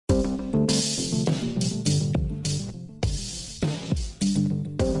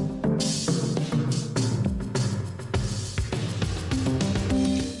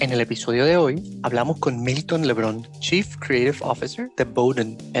En el episodio de hoy hablamos con Milton LeBron, Chief Creative Officer de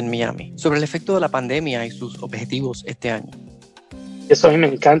Bowdoin en Miami, sobre el efecto de la pandemia y sus objetivos este año. Eso a mí me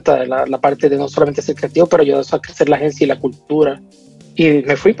encanta, la parte de no solamente ser creativo, pero ayudar a crecer la agencia y la cultura. Y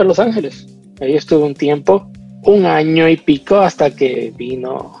me fui para Los Ángeles. Ahí estuve un tiempo, 1 año y pico, hasta que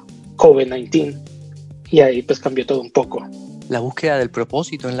vino COVID-19. Y ahí pues cambió todo un poco. La búsqueda del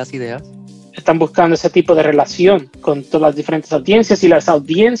propósito en las ideas. Están buscando ese tipo de relación con todas las diferentes audiencias y las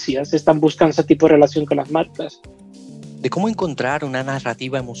audiencias están buscando ese tipo de relación con las marcas. De cómo encontrar una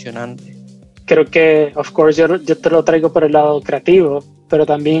narrativa emocionante. Creo que, of course, yo te lo traigo por el lado creativo, pero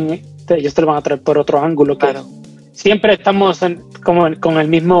también ellos te lo van a traer por otro ángulo. Claro. Siempre estamos con el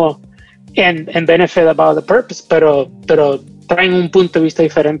mismo en benefit about the purpose, pero traen un punto de vista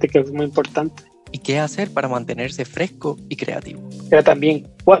diferente que es muy importante. ¿Y qué hacer para mantenerse fresco y creativo? Pero también,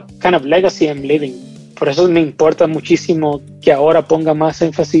 what kind of legacy I'm living. Por eso me importa muchísimo que ahora ponga más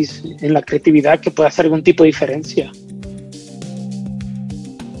énfasis en la creatividad, que pueda hacer algún tipo de diferencia.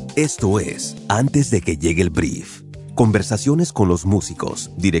 Esto es Antes de que llegue el brief. Conversaciones con los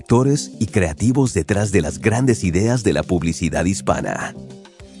músicos, directores y creativos detrás de las grandes ideas de la publicidad hispana.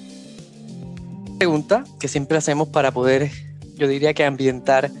 Pregunta que siempre hacemos para poder, yo diría que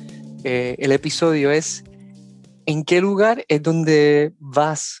ambientar el episodio es: ¿en qué lugar es donde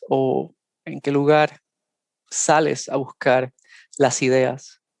vas o en qué lugar sales a buscar las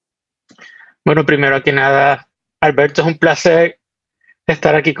ideas? Bueno, primero que nada, Alberto, es un placer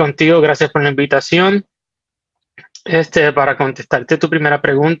estar aquí contigo. Gracias por la invitación. Para contestarte tu primera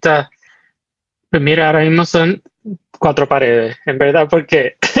pregunta, pues mira, ahora mismo son 4 paredes, en verdad,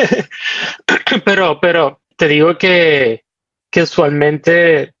 porque pero te digo que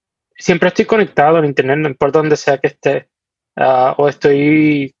usualmente siempre estoy conectado en internet, no importa donde sea que esté, o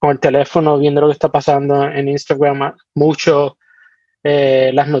estoy con el teléfono viendo lo que está pasando en Instagram mucho,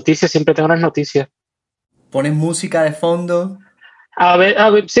 las noticias, siempre tengo las noticias. ¿Pones música de fondo? A ver,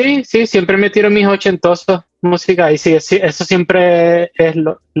 sí, siempre me tiro mis ochentosos música y sí, eso siempre es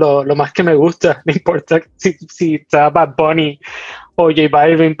lo más que me gusta, no importa si está Bad Bunny o J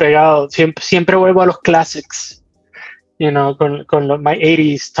Balvin pegado, siempre vuelvo a los classics, con my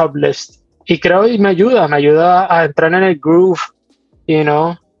 80s top list, y creo y me ayuda a entrar en el groove, que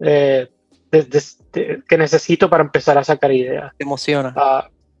necesito para empezar a sacar ideas. ¿Te emociona?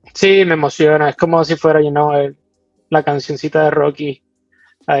 Sí, me emociona, es como si fuera, la cancioncita de Rocky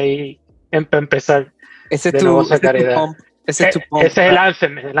ahí para empezar. Ese es de tu nuevo sacar ideas. pump. Ese es tu pump. Ese es el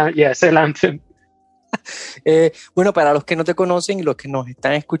anthem, ese es el anthem. Bueno, para los que no te conocen y los que nos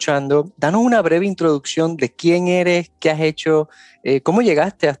están escuchando, danos una breve introducción de quién eres, qué has hecho, cómo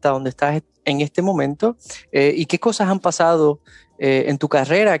llegaste hasta donde estás en este momento, y qué cosas han pasado en tu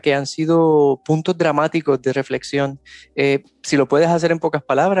carrera que han sido puntos dramáticos de reflexión. Si lo puedes hacer en pocas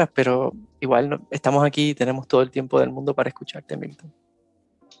palabras, pero igual estamos aquí y tenemos todo el tiempo del mundo para escucharte, Milton.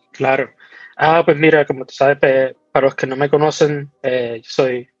 Claro. Pues mira, como tú sabes, para los que no me conocen, yo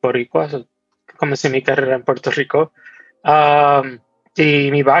soy boricua, comencé mi carrera en Puerto Rico,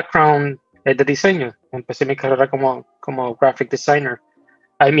 y mi background es de diseño. Empecé mi carrera como graphic designer.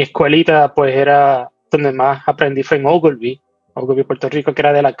 Ahí mi escuelita pues era donde más aprendí, fue en Ogilvy, Puerto Rico, que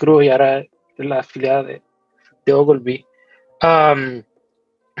era de la Cruz y ahora es la afiliada de Ogilvy.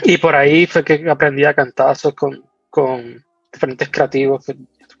 Y por ahí fue que aprendí a cantazos con diferentes creativos que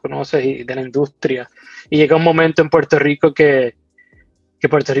tú conoces y de la industria. Y llega un momento en Puerto Rico que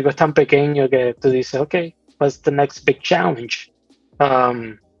Puerto Rico es tan pequeño que tú dices, ok, what's the next big challenge?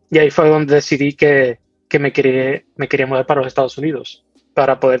 Y ahí fue donde decidí que me quería mudar para los Estados Unidos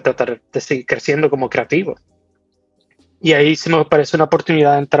para poder tratar de seguir creciendo como creativo. Y ahí se me parece una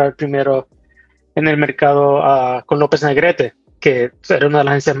oportunidad de entrar primero en el mercado con López Negrete, que era una de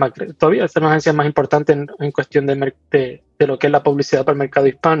las agencias todavía es una de las agencias más importantes en cuestión de lo que es la publicidad para el mercado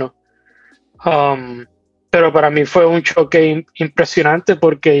hispano. Pero para mí fue un choque impresionante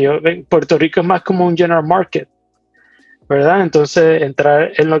porque Puerto Rico es más como un general market, ¿verdad? Entonces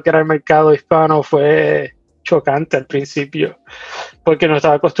entrar en lo que era el mercado hispano fue chocante al principio, porque no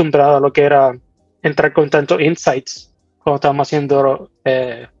estaba acostumbrado a lo que era entrar con tantos insights cuando estábamos haciendo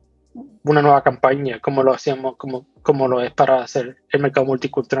una nueva campaña, como lo hacíamos, como lo es para hacer el mercado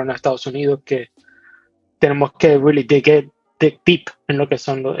multicultural en Estados Unidos, que tenemos que really dig deep en lo que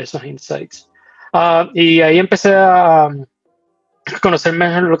son esos insights. Y ahí empecé a conocer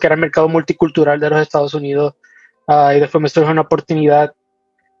mejor lo que era el mercado multicultural de los Estados Unidos, y después me surgió una oportunidad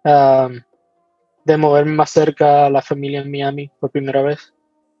de moverme más cerca a la familia en Miami por primera vez.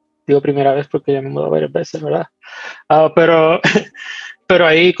 Digo primera vez porque ya me mudé varias veces, ¿verdad? Pero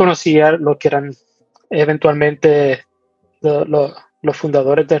ahí conocí a lo que eran eventualmente los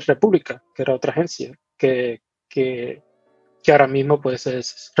fundadores de República, que era otra agencia, que ahora mismo pues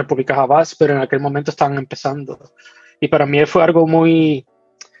es República Havas, pero en aquel momento estaban empezando. Y para mí fue algo muy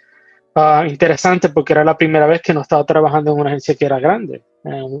interesante porque era la primera vez que no estaba trabajando en una agencia que era grande,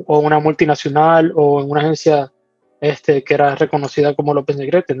 o una multinacional, o en una agencia que era reconocida como López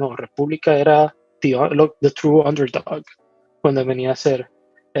Negrete. No, República era the true underdog cuando venía a ser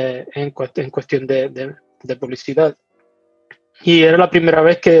en cuestión de publicidad. Y era la primera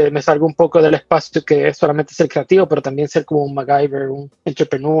vez que me salgo un poco del espacio que es solamente ser creativo, pero también ser como un MacGyver, un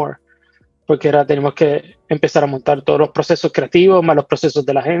entrepreneur, porque tenemos que empezar a montar todos los procesos creativos, más los procesos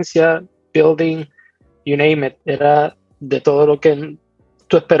de la agencia, building, you name it. Era de todo lo que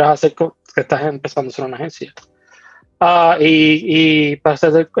tú esperas hacer que estás empezando a ser una agencia. Y para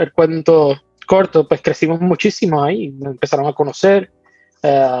hacer el cuento corto, pues crecimos muchísimo ahí, me empezaron a conocer,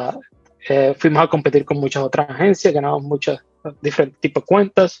 fuimos a competir con muchas otras agencias, ganamos muchos diferentes tipos de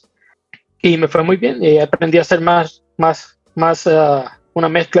cuentas y me fue muy bien y aprendí a ser más una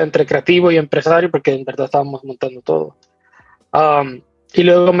mezcla entre creativo y empresario porque en verdad estábamos montando todo. Y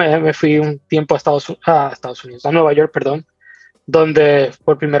luego me fui un tiempo a Estados Unidos, a Nueva York, perdón, donde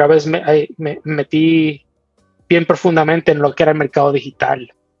por primera vez me metí bien profundamente en lo que era el mercado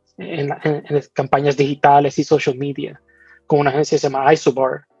digital, en campañas digitales y social media, con una agencia que se llama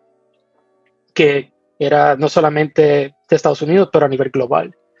Isobar, que era no solamente de Estados Unidos, pero a nivel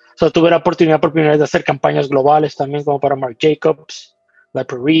global. Tuve la oportunidad por primera vez de hacer campañas globales también, como para Marc Jacobs, La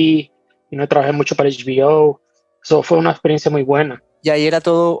Prairie, y trabajé mucho para HBO. Fue una experiencia muy buena. Y ahí era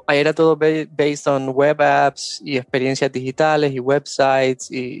todo based on web apps y experiencias digitales y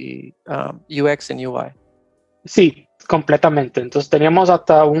websites y UX y UI. Sí, completamente. Entonces teníamos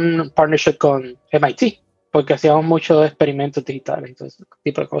hasta un partnership con MIT, porque hacíamos muchos experimentos digitales, entonces,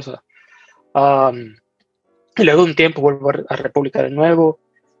 tipo de cosas. Y luego de un tiempo vuelvo a República de nuevo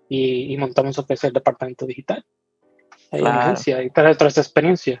y montamos lo que es el departamento digital ahí en la agencia y toda esa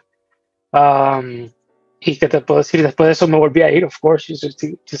experiencia. Y que te puedo decir, después de eso me volví a ir, of course,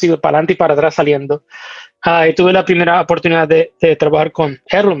 yo sigo para adelante y para atrás saliendo. Y tuve la primera oportunidad de trabajar con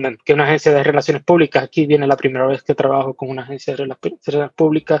Edelman, que es una agencia de relaciones públicas. Aquí viene la primera vez que trabajo con una agencia de relaciones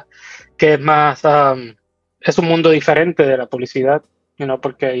públicas, que es más, es un mundo diferente de la publicidad,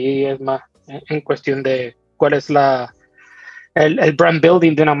 porque ahí es más en cuestión de cuál es el brand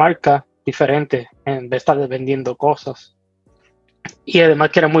building de una marca diferente, en vez de estar vendiendo cosas. Y además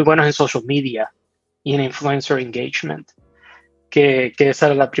que eran muy buenos en social media y en influencer engagement, que esa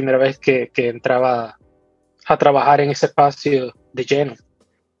era la primera vez que entraba a trabajar en ese espacio de lleno,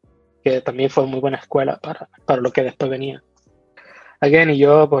 que también fue muy buena escuela para lo que después venía. Again, y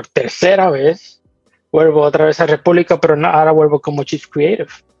yo por tercera vez vuelvo otra vez a República, pero ahora vuelvo como Chief Creative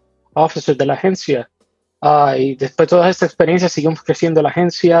Officer de la agencia. Y después de toda esta experiencia seguimos creciendo la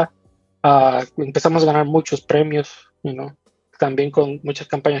agencia, empezamos a ganar muchos premios, también con muchas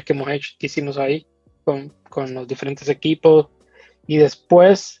campañas que hicimos ahí con los diferentes equipos, y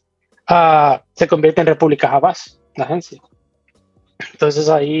después se convierte en República Havas, la agencia. Entonces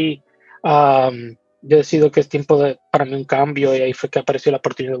ahí yo decido que es tiempo para mí un cambio, y ahí fue que apareció la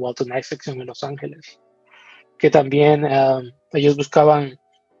oportunidad de Walton Isaacson en Los Ángeles, que también ellos buscaban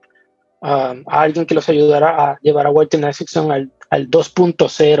a alguien que los ayudara a llevar a Walton Isaacson al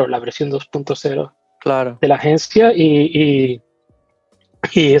 2.0, la versión 2.0 claro, de la agencia, y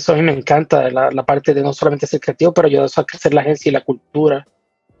eso a mí me encanta, la parte de no solamente ser creativo, pero ayudar a crecer la agencia y la cultura.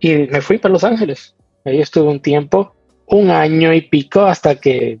 Y me fui para Los Ángeles. Ahí estuve un tiempo, 1 año y pico, hasta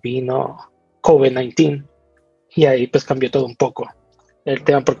que vino COVID-19. Y ahí pues cambió todo un poco el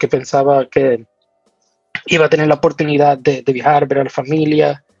tema, porque pensaba que iba a tener la oportunidad de viajar, ver a la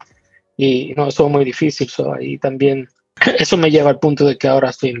familia, y no, eso fue muy difícil. Ahí también, eso me lleva al punto de que ahora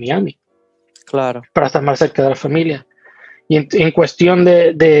estoy en Miami. Claro. Para estar más cerca de la familia. Y en cuestión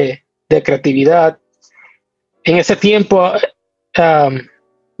de creatividad, en ese tiempo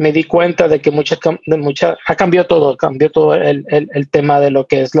me di cuenta de que ha cambiado todo el tema de lo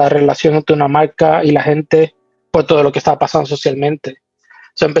que es la relación entre una marca y la gente por todo lo que estaba pasando socialmente.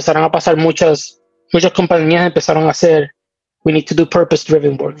 Empezaron a pasar muchas compañías empezaron a hacer we need to do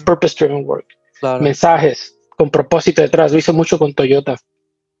purpose-driven work. Claro. Mensajes con propósito detrás. Lo hice mucho con Toyota.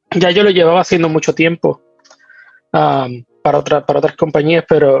 Ya yo lo llevaba haciendo mucho tiempo para otras compañías,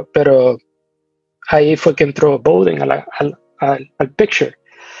 pero ahí fue que entró Bowden al picture,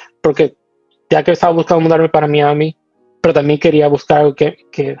 porque ya que estaba buscando mudarme para Miami, pero también quería buscar algo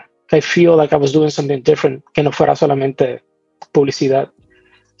que I feel like I was doing something different, que no fuera solamente publicidad.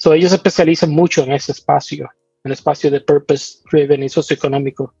 Ellos se especializan mucho en ese espacio, en el espacio de purpose driven y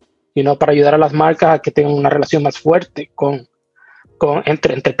socioeconómico, para ayudar a las marcas a que tengan una relación más fuerte con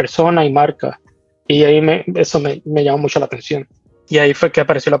entre persona y marca. Y ahí eso me llamó mucho la atención. Y ahí fue que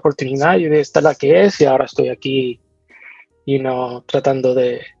apareció la oportunidad y esta es la que es, y ahora estoy aquí, tratando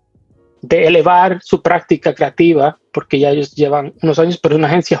de elevar su práctica creativa, porque ya ellos llevan unos años, pero es una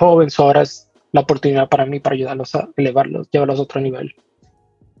agencia joven, so ahora es la oportunidad para mí para ayudarlos a elevarlos, llevarlos a otro nivel.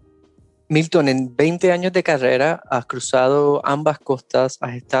 Milton, en 20 años de carrera has cruzado ambas costas,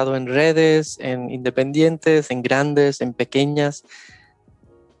 has estado en redes, en independientes, en grandes, en pequeñas.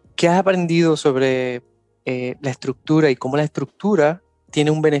 ¿Qué has aprendido sobre la estructura y cómo la estructura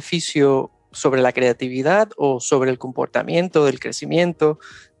tiene un beneficio sobre la creatividad o sobre el comportamiento del crecimiento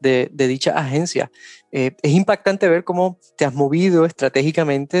de dicha agencia? Es impactante ver cómo te has movido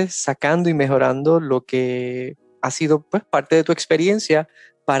estratégicamente, sacando y mejorando lo que ha sido pues, parte de tu experiencia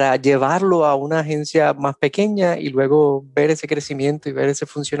para llevarlo a una agencia más pequeña y luego ver ese crecimiento y ver ese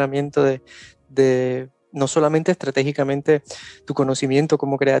funcionamiento de no solamente estratégicamente tu conocimiento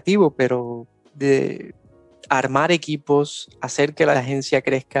como creativo, pero de armar equipos, hacer que la agencia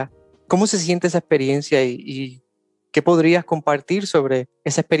crezca. ¿Cómo se siente esa experiencia y qué podrías compartir sobre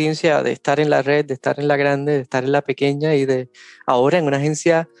esa experiencia de estar en la red, de estar en la grande, de estar en la pequeña y de ahora en una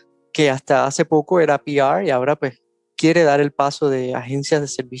agencia que hasta hace poco era PR y ahora pues quiere dar el paso de agencias de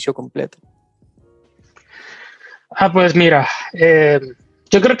servicio completo? Pues mira,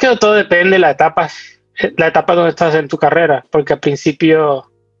 yo creo que todo depende de la etapa donde estás en tu carrera, porque al principio,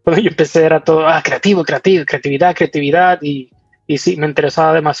 cuando yo empecé era todo, creatividad, y sí, me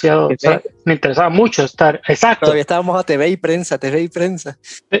interesaba demasiado, o sea, me interesaba mucho estar, exacto. Todavía estábamos a TV y prensa.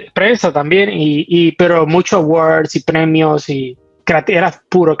 Prensa también, pero muchos awards y premios, y era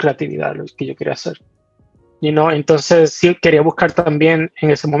puro creatividad lo que yo quería hacer. Entonces sí quería buscar también en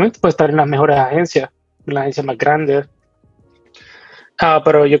ese momento pues estar en las mejores agencias, en las agencias más grandes.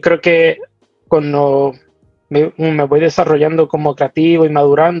 Pero yo creo que cuando me voy desarrollando como creativo y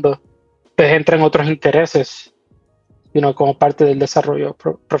madurando, pues entran otros intereses, como parte del desarrollo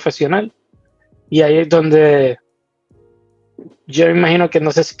profesional. Y ahí es donde yo imagino que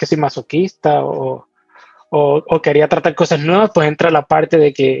no sé si que soy masoquista o quería tratar cosas nuevas, pues entra la parte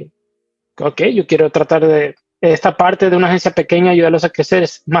de que yo quiero tratar de esta parte de una agencia pequeña, ayudarlos a crecer,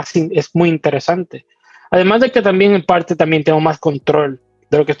 es muy interesante. Además de que también en parte también tengo más control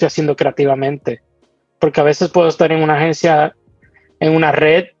de lo que estoy haciendo creativamente, porque a veces puedo estar en una agencia, en una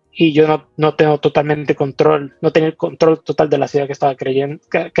red, y yo no tengo totalmente control, no tengo control total de la ciudad que estaba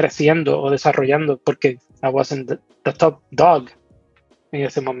creciendo o desarrollando, porque I wasn't the top dog en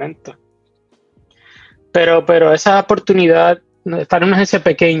ese momento. Pero esa oportunidad, estar en una agencia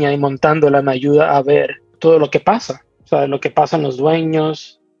pequeña y montándola, me ayuda a ver todo lo que pasa, o sea, lo que pasa en los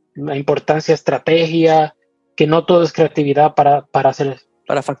dueños, la importancia, estrategia, que no todo es creatividad para ser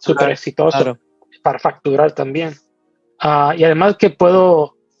súper exitoso, claro. Para facturar también. Y además que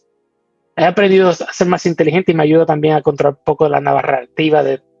he aprendido a ser más inteligente y me ayuda también a controlar un poco la narrativa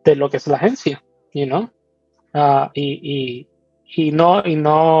de lo que es la agencia, y no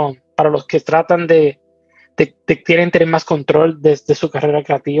para los que tratan quieren tener más control de su carrera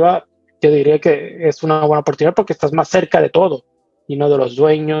creativa. Yo diría que es una buena oportunidad porque estás más cerca de todo, de los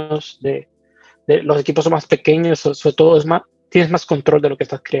dueños, de los equipos son más pequeños, sobre todo tienes más control de lo que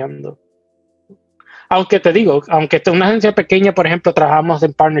estás creando. Aunque te digo, aunque es una agencia pequeña, por ejemplo, trabajamos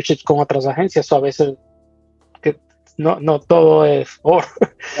en partnerships con otras agencias, o a veces que no todo es oro.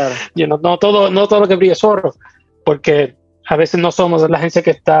 Claro. No todo lo que brilla es oro, porque a veces no somos la agencia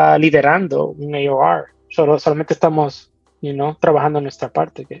que está liderando un AOR, solamente estamos trabajando en nuestra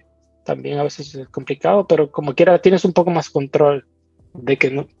parte, que también a veces es complicado, pero como quiera tienes un poco más control de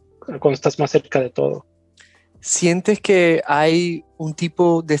que cuando estás más cerca de todo. ¿Sientes que hay un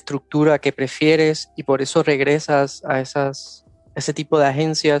tipo de estructura que prefieres y por eso regresas a ese tipo de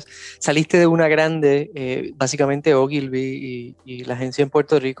agencias? Saliste de una grande, básicamente Ogilvy y la agencia en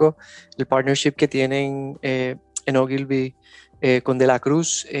Puerto Rico, el partnership que tienen en Ogilvy con De la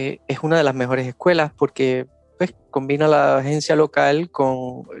Cruz es una de las mejores escuelas porque pues, combina la agencia local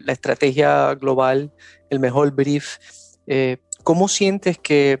con la estrategia global, el mejor brief. ¿Cómo sientes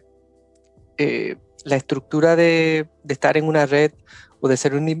que la estructura de estar en una red o de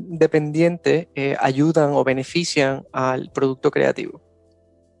ser un independiente ayudan o benefician al producto creativo?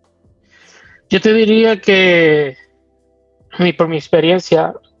 Yo te diría que por mi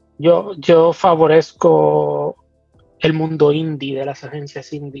experiencia, yo favorezco el mundo indie de las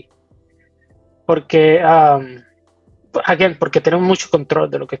agencias indie. Porque, porque tenemos mucho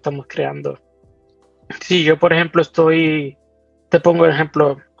control de lo que estamos creando. Si yo, por ejemplo, te pongo el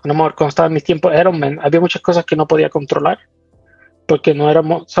ejemplo, cuando estaba en mis tiempos Ironman, había muchas cosas que no podía controlar, porque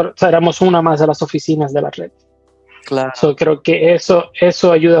éramos una más de las oficinas de la red. Claro. So, creo que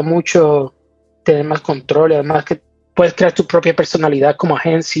eso ayuda mucho a tener más control y además que puedes crear tu propia personalidad como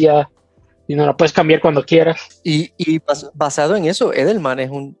agencia y no la puedes cambiar cuando quieras. Y basado en eso, Edelman es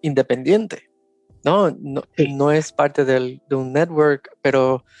un independiente, ¿no? Sí. No es parte de un network,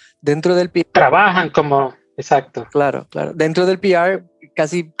 pero dentro del PR, Trabajan como, exacto. claro, dentro del PR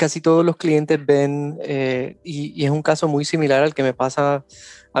casi todos los clientes ven, y es un caso muy similar al que me pasa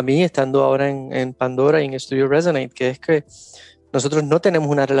a mí estando ahora en Pandora y en Studio Resonate, que es que nosotros no tenemos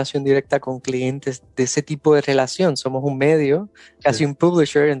una relación directa con clientes de ese tipo de relación. Somos un medio, casi un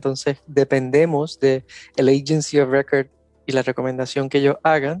publisher, entonces dependemos de el agency of record y la recomendación que ellos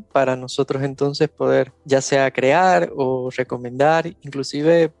hagan para nosotros entonces poder ya sea crear o recomendar,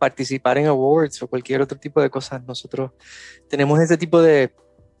 inclusive participar en awards o cualquier otro tipo de cosas. Nosotros tenemos ese tipo de,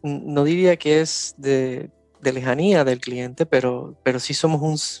 no diría que es de lejanía del cliente, pero sí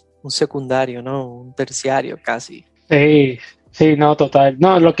somos un secundario, ¿no? Un terciario casi. Sí, sí, no, total.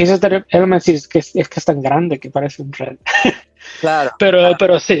 No, lo que hizo Elements es que es tan grande que parece un red. Claro.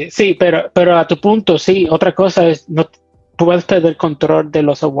 Pero sí, pero a tu punto, sí. Otra cosa es, no puedes perder control de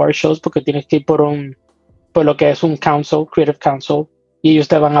los award shows porque tienes que ir por lo que es un council, Creative Council, y ellos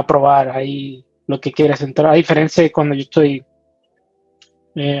te van a aprobar ahí lo que quieres entrar. A diferencia de cuando yo estoy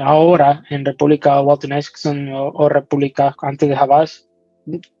ahora en República Walton Isaacson o República antes de Havas,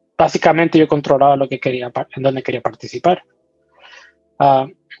 básicamente yo controlaba lo que quería, en dónde quería participar.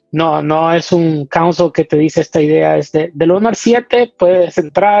 No es un council que te dice esta idea es del 1 al 7 puedes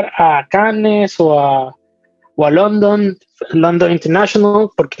entrar a Cannes o a London International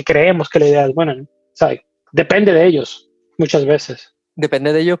porque creemos que la idea es buena, ¿no? O sea, depende de ellos muchas veces.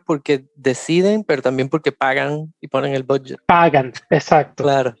 Depende de ellos porque deciden, pero también porque pagan y ponen el budget. Pagan, exacto.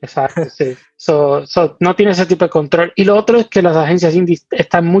 Claro. Exacto, sí. No tiene ese tipo de control. Y lo otro es que las agencias indie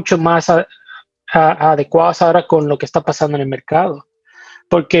están mucho más adecuadas ahora con lo que está pasando en el mercado.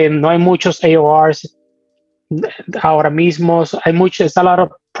 Porque no hay muchos AORs ahora mismo, está a lot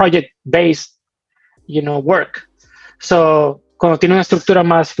of project-based, work. So, cuando tiene una estructura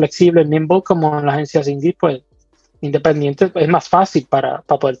más flexible, nimble, como en las agencias indie, pues, independientes, es más fácil para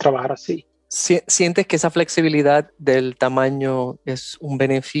poder trabajar así. ¿Sientes que esa flexibilidad del tamaño es un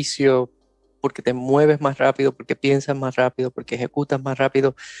beneficio porque te mueves más rápido, porque piensas más rápido, porque ejecutas más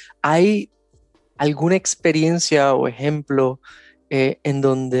rápido? ¿Hay alguna experiencia o ejemplo en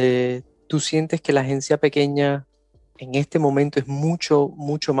donde tú sientes que la agencia pequeña en este momento es mucho,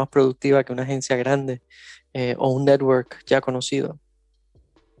 mucho más productiva que una agencia grande o un network ya conocido?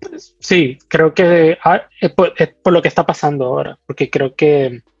 Sí, creo que es por lo que está pasando ahora, porque creo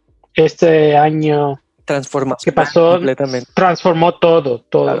que este año que Transformación pasó completamente. transformó todo.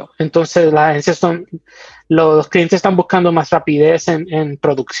 Claro. Entonces las agencias los clientes están buscando más rapidez en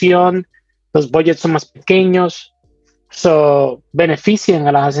producción, los budgets son más pequeños, benefician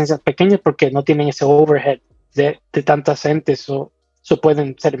a las agencias pequeñas porque no tienen ese overhead de tantas gentes,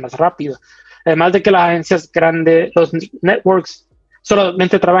 pueden ser más rápidos. Además de que las agencias grandes, los networks,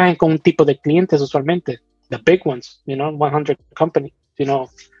 solamente trabajan con un tipo de clientes usualmente, the big ones, 100 companies,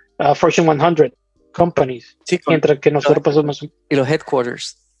 Fortune 100 companies, Sí, mientras que nosotros pues somos... Y los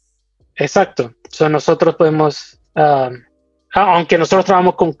headquarters. Exacto, nosotros podemos, aunque nosotros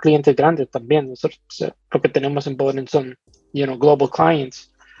trabajamos con clientes grandes también, nosotros lo que tenemos en Bowden son, global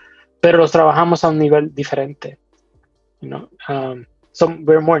clients, pero los trabajamos a un nivel diferente,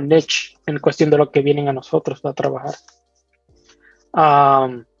 we're more niche en cuestión de lo que vienen a nosotros a trabajar.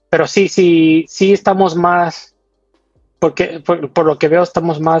 Pero sí estamos más, porque por lo que veo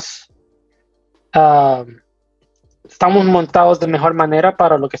estamos más, estamos montados de mejor manera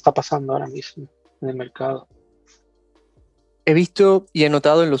para lo que está pasando ahora mismo en el mercado. He visto y he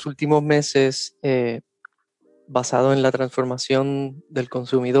notado en los últimos meses, basado en la transformación del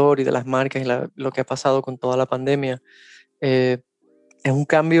consumidor y de las marcas y lo que ha pasado con toda la pandemia, es un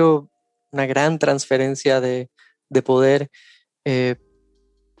cambio, una gran transferencia de poder.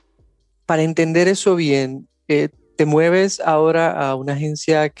 Para entender eso bien, te mueves ahora a una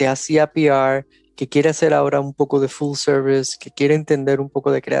agencia que hacía PR, que quiere hacer ahora un poco de full service, que quiere entender un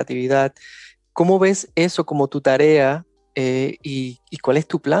poco de creatividad. ¿Cómo ves eso como tu tarea y cuál es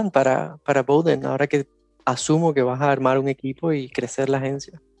tu plan para Bowden ahora que asumo que vas a armar un equipo y crecer la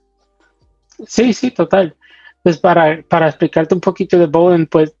agencia? Sí, total. Pues para explicarte un poquito de Bowden,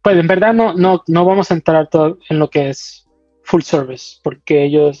 pues en verdad no vamos a entrar todo en lo que es full service, porque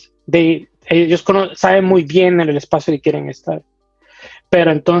ellos saben muy bien en el espacio que quieren estar.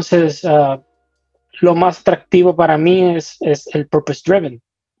 Pero entonces, lo más atractivo para mí es el purpose driven,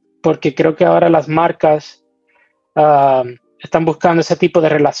 porque creo que ahora las marcas están buscando ese tipo de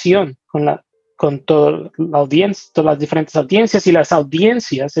relación con con toda la audiencia, todas las diferentes audiencias, y las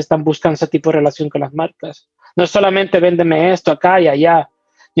audiencias están buscando ese tipo de relación con las marcas. No solamente véndeme esto acá y allá,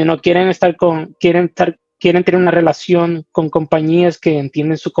 quieren tener una relación con compañías que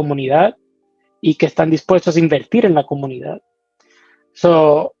entienden su comunidad y que están dispuestos a invertir en la comunidad.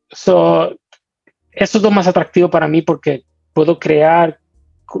 Eso es lo más atractivo para mí porque puedo crear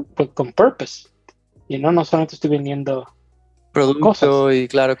con purpose. No solamente estoy vendiendo producto cosas. Y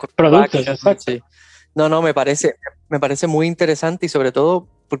claro, con Productos, exacto. sí. No, me parece muy interesante y sobre todo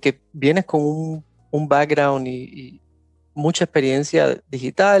porque vienes con un background y mucha experiencia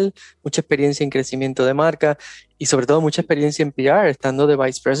digital, mucha experiencia en crecimiento de marca y sobre todo mucha experiencia en PR, estando de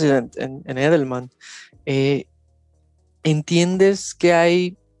Vice President en Edelman. ¿Entiendes que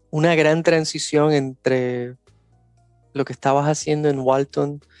hay una gran transición entre lo que estabas haciendo en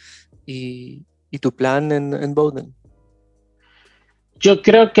Walton y tu plan en Bowden? Yo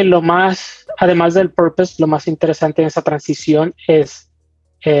creo que además del purpose, lo más interesante en esa transición es,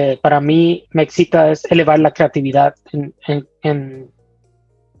 para mí, me excita es elevar la creatividad en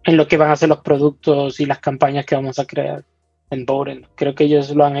lo que van a ser los productos y las campañas que vamos a crear en Bowden. Creo que ellos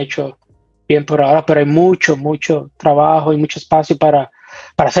lo han hecho bien por ahora, pero hay mucho trabajo y mucho espacio para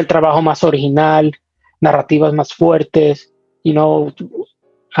hacer trabajo más original, narrativas más fuertes, more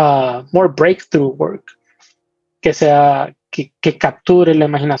breakthrough work, que capture la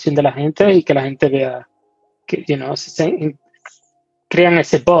imaginación de la gente y que la gente vea que, crean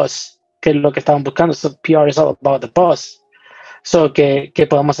ese buzz, que es lo que estaban buscando. So PR is all about the buzz. So que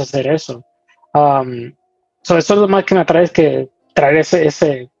podamos hacer eso. Eso es lo más que me atrae, es que traer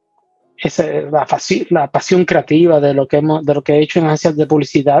la pasión creativa de lo que he hecho en agencias de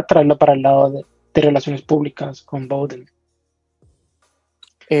publicidad, traerlo para el lado de relaciones públicas con Bowden.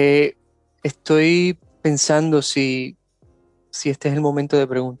 Estoy pensando si este es el momento de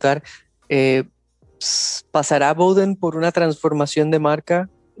preguntar, ¿pasará Bowden por una transformación de marca,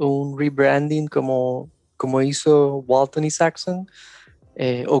 un rebranding como hizo Walton y Saxon,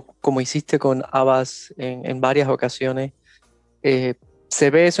 o como hiciste con Havas en varias ocasiones? ¿Se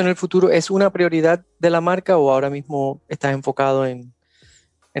ve eso en el futuro? ¿Es una prioridad de la marca o ahora mismo estás enfocado en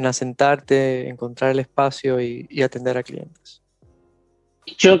asentarte, encontrar el espacio y atender a clientes?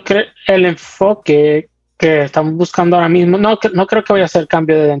 Yo creo el enfoque que estamos buscando ahora mismo, no creo que vaya a ser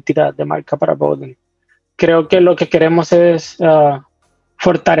cambio de identidad de marca para Bowden. Creo que lo que queremos es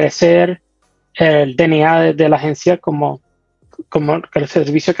fortalecer el DNA de la agencia como el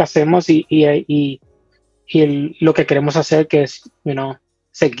servicio que hacemos y lo que queremos hacer, que es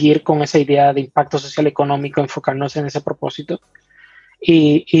seguir con esa idea de impacto social y económico, enfocarnos en ese propósito,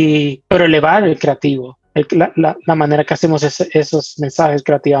 pero elevar el creativo, la manera que hacemos esos mensajes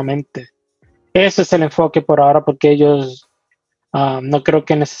creativamente. Ese es el enfoque por ahora, porque ellos no creo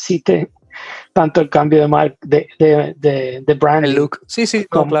que necesiten tanto el cambio de branding. El look, sí,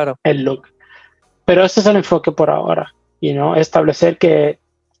 claro. El look. Pero ese es el enfoque por ahora, establecer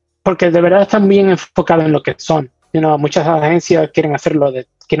porque de verdad están bien enfocados en lo que son. Muchas agencias quieren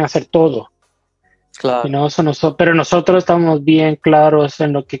hacer todo. Claro. Pero nosotros estamos bien claros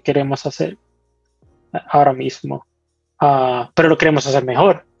en lo que queremos hacer ahora mismo. Pero lo queremos hacer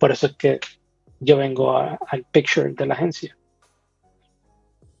mejor. Por eso es que yo vengo al picture de la agencia.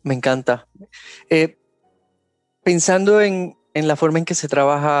 Me encanta. Pensando en la forma en que se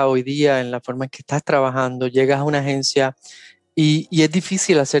trabaja hoy día, en la forma en que estás trabajando, llegas a una agencia y es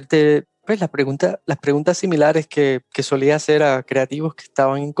difícil hacerte pues, las preguntas similares que solía hacer a creativos que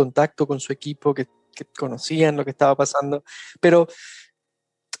estaban en contacto con su equipo, que conocían lo que estaba pasando. Pero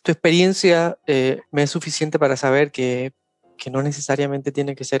tu experiencia me es suficiente para saber que no necesariamente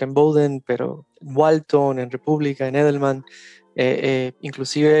tiene que ser en Bowden, pero en Walton, en República, en Edelman,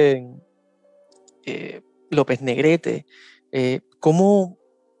 inclusive en López Negrete. ¿Cómo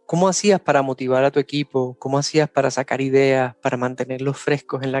hacías para motivar a tu equipo? ¿Cómo hacías para sacar ideas, para mantenerlos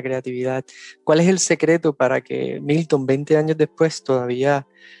frescos en la creatividad? ¿Cuál es el secreto para que Milton, 20 años después, todavía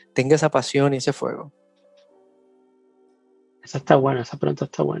tenga esa pasión y ese fuego? Esa pregunta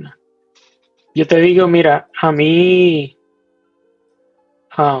está buena. Yo te digo, mira, a mí,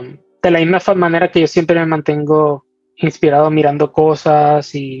 de la misma manera que yo siempre me mantengo inspirado mirando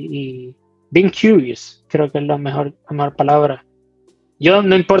cosas y being curious, creo que es la mejor palabra. Yo,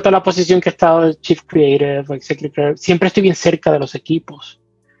 no importa la posición que he estado de Chief Creative o Executive Creative, siempre estoy bien cerca de los equipos.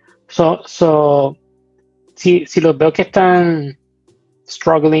 Si los veo que están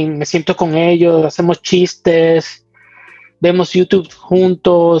struggling, me siento con ellos, hacemos chistes, vemos YouTube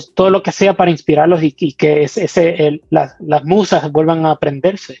juntos, todo lo que sea para inspirarlos y que las musas vuelvan a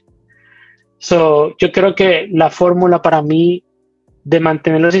aprenderse. Yo creo que la fórmula para mí de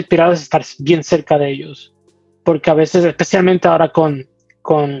mantenerlos inspirados es estar bien cerca de ellos. Porque a veces, especialmente ahora con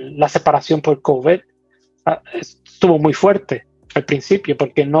la separación por COVID, estuvo muy fuerte al principio,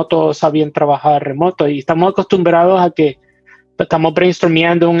 porque no todos sabían trabajar remoto y estamos acostumbrados a que estamos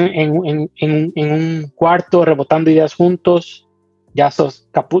brainstormeando en un cuarto, rebotando ideas juntos, ya sos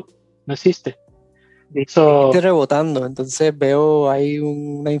caput, no existe. Estoy rebotando, entonces veo ahí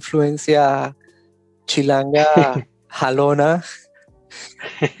una influencia chilanga jalona.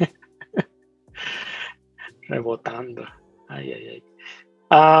 Rebotando. Ay, ay,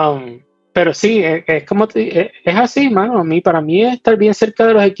 ay. Pero sí, es como es así, mano. Para mí es estar bien cerca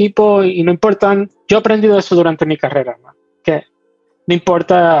de los equipos y no importa. Yo he aprendido eso durante mi carrera, man, que no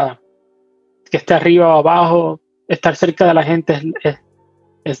importa que esté arriba o abajo, estar cerca de la gente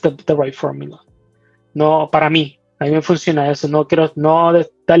es the right formula. No, para mí, a mí me funciona eso. No quiero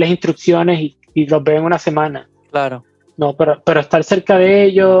darles instrucciones y los veo en una semana. Claro. No, pero estar cerca de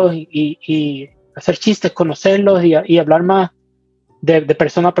ellos y hacer chistes, conocerlos y hablar más de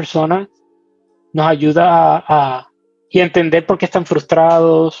persona a persona nos ayuda a entender por qué están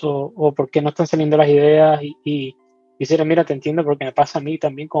frustrados o por qué no están saliendo las ideas y decirle, mira, te entiendo porque me pasa a mí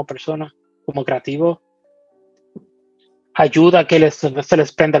también como persona, como creativo. Ayuda a que se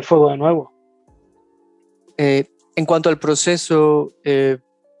les prenda el fuego de nuevo. En cuanto al proceso,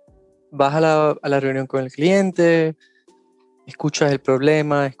 vas a la reunión con el cliente, escuchas el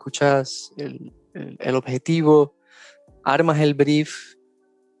problema, escuchas el objetivo, armas el brief.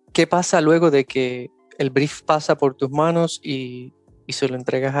 ¿Qué pasa luego de que el brief pasa por tus manos y se lo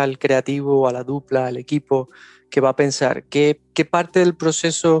entregas al creativo, a la dupla, al equipo que va a pensar? ¿Qué parte del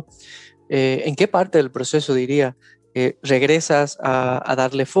proceso, en qué parte del proceso diría, regresas a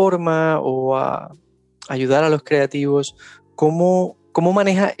darle forma o a ayudar a los creativos? ¿Cómo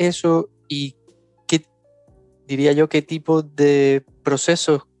manejas eso y qué, diría yo, qué tipo de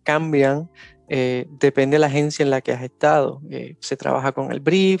procesos cambian? Depende de la agencia en la que has estado. Se trabaja con el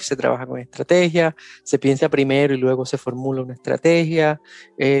brief, se trabaja con estrategia, se piensa primero y luego se formula una estrategia.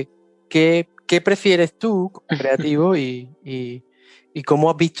 ¿Qué prefieres tú como creativo y cómo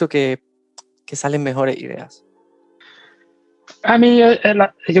has visto que salen mejores ideas? A mí,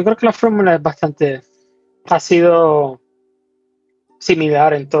 yo creo que la fórmula es ha sido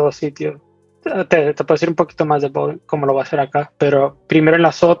similar en todos sitios. Te puedo decir un poquito más de cómo lo voy a hacer acá, pero primero en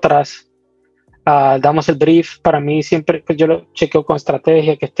las otras damos el brief. Para mí siempre yo lo chequeo con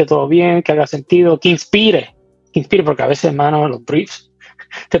estrategia, que esté todo bien, que haga sentido, que inspire, porque a veces, hermano, los briefs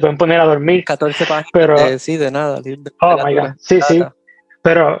te pueden poner a dormir. 14 páginas pero, sí, de nada. Oh my God, sí, sí.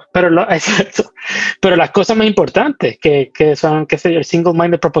 Pero las cosas más importantes que son, qué sé yo, el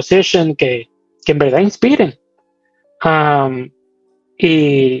single-minded proposition, que en verdad inspiren.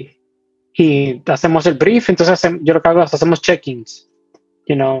 Y hacemos el brief, entonces yo lo que hago es hacemos check-ins,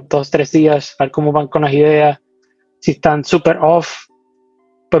 2-3 días, a ver cómo van con las ideas. Si están super off,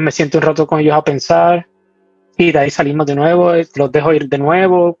 pues me siento un rato con ellos a pensar y de ahí salimos de nuevo, los dejo ir de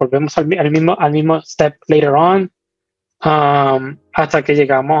nuevo, volvemos al mismo step later on, hasta que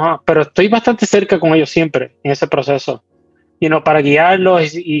llegamos pero estoy bastante cerca con ellos siempre en ese proceso, para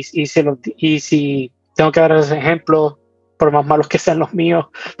guiarlos y si tengo que darles ejemplos, por más malos que sean los míos,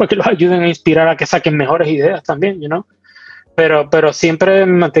 porque los ayuden a inspirar a que saquen mejores ideas también, pero siempre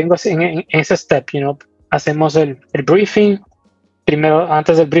me mantengo en ese step, hacemos el briefing, primero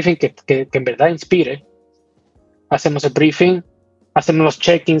antes del briefing que en verdad inspire, hacemos el briefing, hacemos los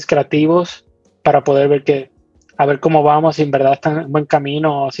check-ins creativos para poder a ver cómo vamos, si en verdad están en buen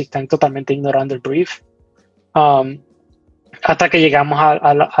camino o si están totalmente ignorando el brief, hasta que llegamos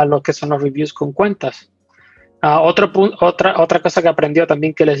a lo que son los reviews con cuentas. Otra cosa que aprendió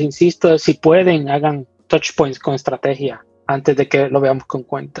también, que les insisto, es si pueden, hagan touch points con estrategia antes de que lo veamos con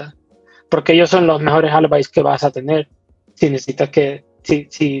cuentas, porque ellos son los mejores advice que vas a tener. Si necesitas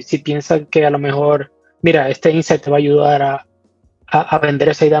si piensan que a lo mejor, mira, este insight te va a ayudar a vender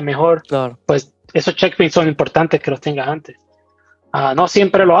esa idea mejor, claro, pues esos checkpoints son importantes que los tengas antes. No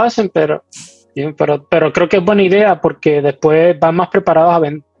siempre lo hacen, pero creo que es buena idea, porque después van más preparados a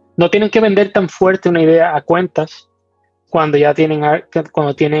vender. No tienen que vender tan fuerte una idea a cuentas cuando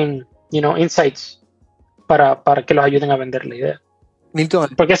tienen insights para que los ayuden a vender la idea. Milton,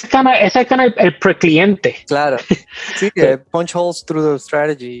 porque ese es el precliente. Claro, sí, punch holes through the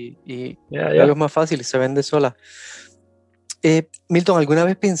strategy y luego es más fácil y se vende sola. Milton, ¿alguna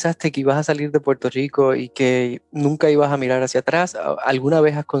vez pensaste que ibas a salir de Puerto Rico y que nunca ibas a mirar hacia atrás? ¿Alguna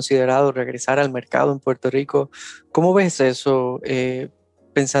vez has considerado regresar al mercado en Puerto Rico? ¿Cómo ves eso?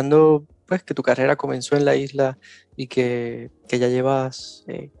 Pensando pues que tu carrera comenzó en la isla y que ya llevas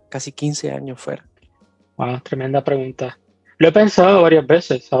casi 15 años fuera. Wow, tremenda pregunta. Lo he pensado varias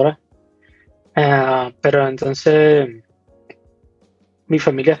veces ahora. Pero entonces mi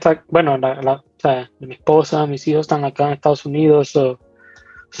familia está, bueno, o sea, mi esposa, mis hijos están acá en Estados Unidos,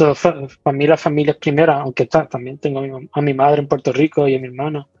 familia primera, aunque también tengo a mi madre en Puerto Rico y a mi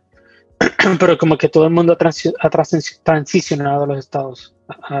hermano. Pero como que todo el mundo transicionado a los estados,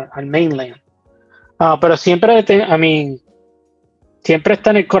 al mainland. Pero siempre, siempre está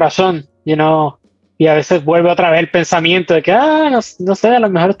en el corazón, y a veces vuelve otra vez el pensamiento de que, no sé, a lo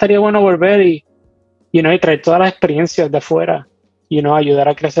mejor estaría bueno volver y traer todas las experiencias de afuera, ayudar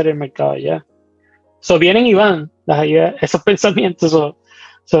a crecer el mercado allá. Vienen y van las ideas, esos pensamientos.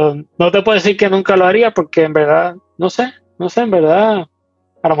 No te puedo decir que nunca lo haría porque en verdad, no sé, en verdad,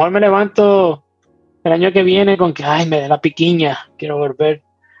 a lo mejor me levanto el año que viene con que, me da la piquiña, quiero volver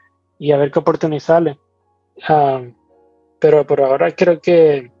y a ver qué oportunidad sale. Pero por ahora creo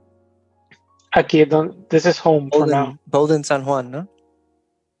que aquí es donde, this is home for now. Bowden, San Juan, ¿no?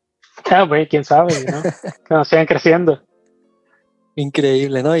 Bueno, quién sabe, que nos sigan creciendo.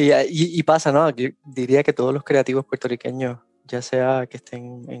 Increíble, ¿no? Y pasa, ¿no? Yo diría que todos los creativos puertorriqueños, ya sea que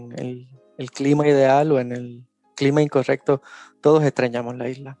estén en el clima ideal o en el clima incorrecto, todos extrañamos la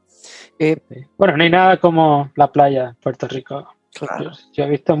isla. Bueno, no hay nada como la playa de Puerto Rico. Claro. Yo he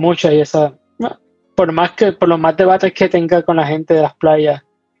visto mucho y por los más debates que tenga con la gente de las playas,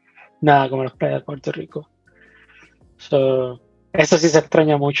 nada como las playas de Puerto Rico. Eso sí se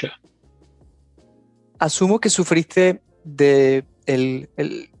extraña mucho. Asumo que sufriste de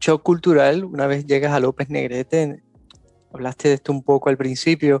el shock cultural una vez llegas a López Negrete. Hablaste de esto un poco al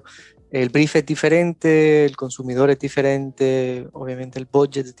principio. El brief es diferente, el consumidor es diferente, obviamente el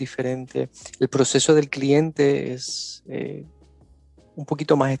budget es diferente, el proceso del cliente es un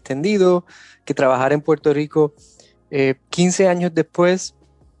poquito más extendido que trabajar en Puerto Rico. 15 años después,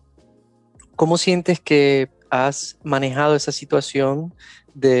 ¿cómo sientes que has manejado esa situación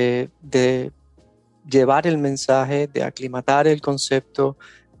de llevar el mensaje, de aclimatar el concepto,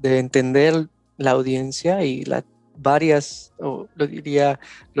 de entender la audiencia y las varias, o lo diría,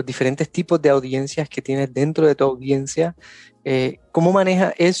 los diferentes tipos de audiencias que tienes dentro de tu audiencia? ¿Cómo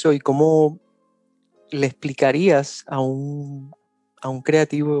manejas eso y cómo le explicarías a un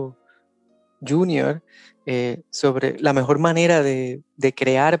creativo junior sobre la mejor manera de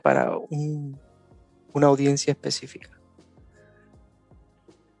crear para una audiencia específica?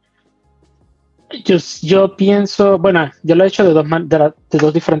 Yo pienso, bueno, yo lo he hecho de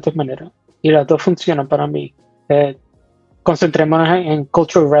dos diferentes maneras y las dos funcionan para mí. Concentrémonos en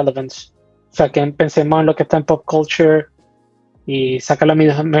cultural relevance, o sea, que pensemos en lo que está en pop culture y saca la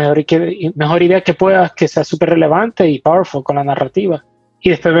mejor idea que puedas, que sea súper relevante y powerful con la narrativa, y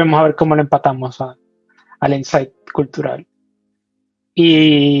después vemos a ver cómo lo empatamos al insight cultural.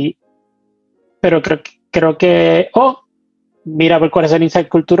 Pero creo que mira a ver cuál es el insight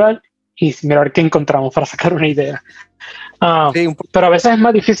cultural y mira a ver qué encontramos para sacar una idea. Sí, pero a veces es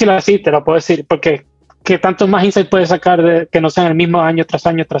más difícil así, te lo puedo decir, porque ¿qué tantos más insights puedes sacar que no sean el mismo año tras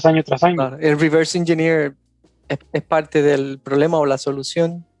año tras año tras año? Claro, el reverse engineer es parte del problema o la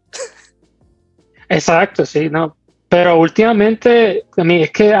solución. Exacto, sí, no. Pero últimamente, a mí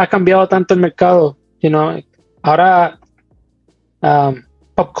es que ha cambiado tanto el mercado, ahora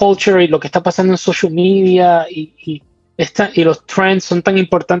pop culture y lo que está pasando en social media y los trends son tan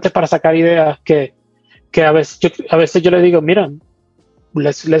importantes para sacar ideas que a veces yo le digo, mira,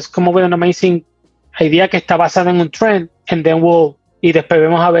 let's come up with an amazing idea que está basada en un trend, y después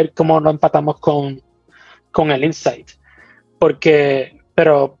vemos a ver cómo lo empatamos con el insight.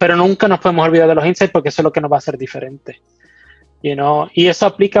 Pero nunca nos podemos olvidar de los insights porque eso es lo que nos va a hacer diferente. Y eso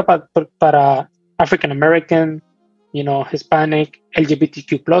aplica para African American, Hispanic,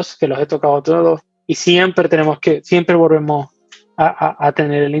 LGBTQ+, que los he tocado todos, y siempre volvemos a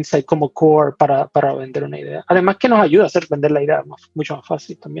tener el insight como core para vender una idea. Además que nos ayuda a hacer vender la idea mucho más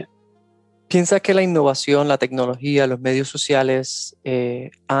fácil también. ¿Piensas que la innovación, la tecnología, los medios sociales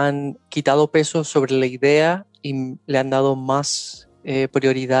han quitado peso sobre la idea y le han dado más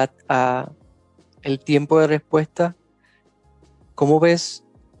prioridad a el tiempo de respuesta? ¿Cómo ves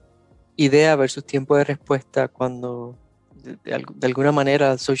idea versus tiempo de respuesta cuando de alguna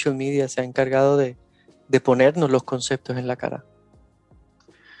manera social media se ha encargado de ponernos los conceptos en la cara?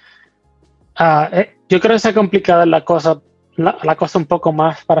 Yo creo que se ha complicado la cosa un poco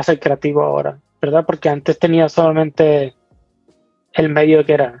más para ser creativo ahora, ¿verdad? Porque antes tenía solamente el medio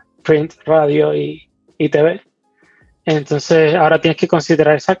que era print, radio y TV. Entonces ahora tienes que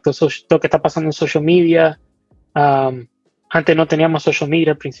considerar exacto lo que está pasando en social media. Antes no teníamos social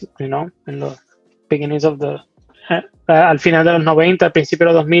media al principio, ¿no? En los beginnings al final de los 90, al principio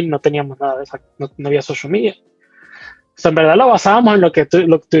de los 2000 no teníamos nada de eso, no había social media. sea, en verdad lo basábamos en lo que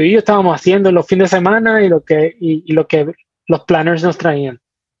tú y yo estábamos haciendo los fines de semana y lo que los planners nos traían.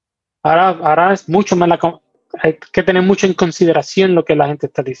 Ahora es mucho más hay que tener mucho en consideración lo que la gente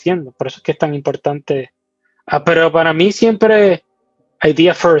está diciendo. Por eso es que es tan importante. Pero para mí siempre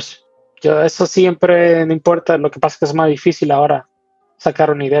idea first. Yo eso siempre no importa. Lo que pasa es que es más difícil ahora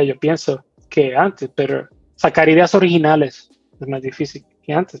sacar una idea, yo pienso, que antes, pero sacar ideas originales es más difícil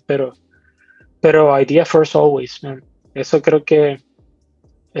que antes, pero idea first always, man. Eso creo que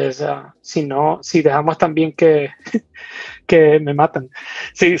es, si no, si dejamos también que me matan,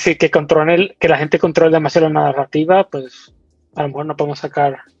 si que que la gente controle demasiado la narrativa, pues a lo mejor no podemos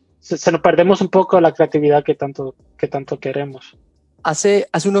sacar, se nos perdemos un poco la creatividad que tanto queremos. Hace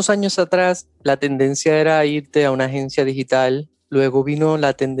unos años atrás, la tendencia era irte a una agencia digital. Luego vino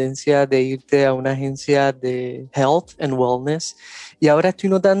la tendencia de irte a una agencia de health and wellness. Y ahora estoy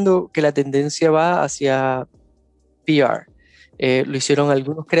notando que la tendencia va hacia PR. Lo hicieron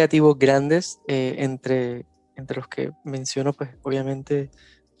algunos creativos grandes, entre los que menciono, pues obviamente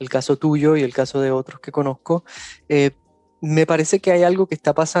el caso tuyo y el caso de otros que conozco. Me parece que hay algo que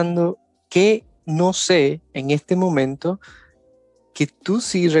está pasando que no sé en este momento, que tú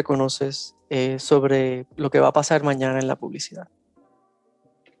sí reconoces sobre lo que va a pasar mañana en la publicidad.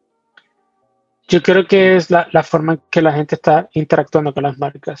 Yo creo que es la forma en que la gente está interactuando con las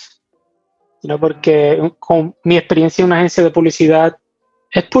marcas, ¿no? Porque con mi experiencia en una agencia de publicidad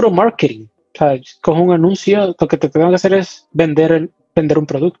es puro marketing. O sea, cojo un anuncio, lo que te tengo que hacer es vender un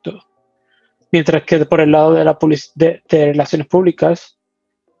producto. Mientras que por el lado de de relaciones públicas,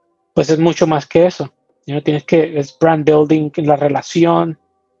 pues es mucho más que eso. ¿No? Es brand building, la relación,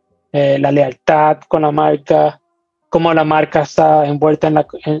 la lealtad con la marca, cómo la marca está envuelta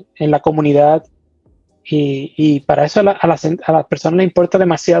en la comunidad. Y para eso a las personas les importa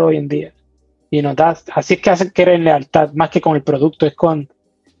demasiado hoy en día. Así es que hacen querer lealtad, más que con el producto, es con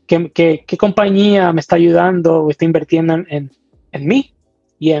qué compañía me está ayudando o está invirtiendo en mí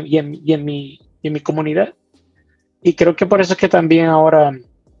y en mi comunidad. Y creo que por eso es que también ahora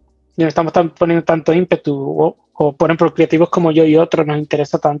no estamos poniendo tanto ímpetu, o por ejemplo, creativos como yo y otros nos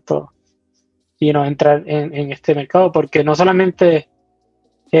interesa tanto entrar en este mercado, porque no solamente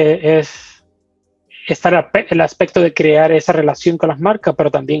es estar el aspecto de crear esa relación con las marcas,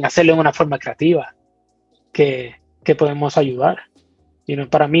 pero también hacerlo de una forma creativa que podemos ayudar.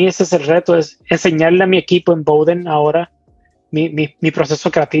 Para mí ese es el reto, es enseñarle a mi equipo en Bowden ahora mi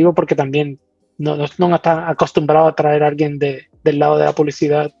proceso creativo, porque también no está acostumbrado a traer a alguien del lado de la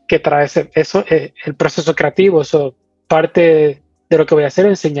publicidad que trae eso, el proceso creativo. Eso parte de lo que voy a hacer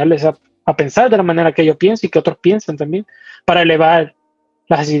es enseñarles a pensar de la manera que yo pienso y que otros piensan también, para elevar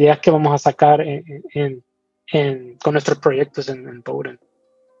las ideas que vamos a sacar con nuestros proyectos en Bowden.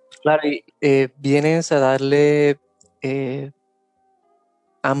 Claro, y vienes a darle,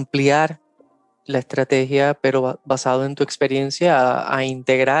 ampliar la estrategia, pero basado en tu experiencia, a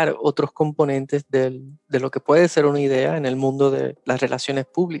integrar otros componentes de lo que puede ser una idea en el mundo de las relaciones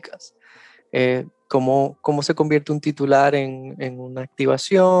públicas. Cómo se convierte un titular en una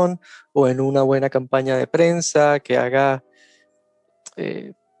activación o en una buena campaña de prensa que haga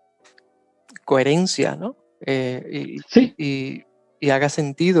coherencia, ¿no? Sí. Y haga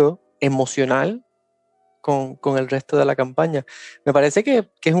sentido emocional con el resto de la campaña. Me parece que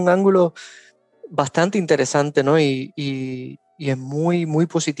es un ángulo bastante interesante, ¿no? Y es muy, muy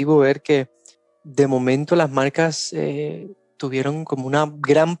positivo ver que de momento las marcas tuvieron como una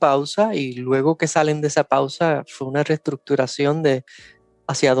gran pausa, y luego que salen de esa pausa fue una reestructuración de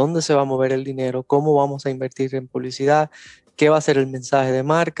hacia dónde se va a mover el dinero, cómo vamos a invertir en publicidad, qué va a ser el mensaje de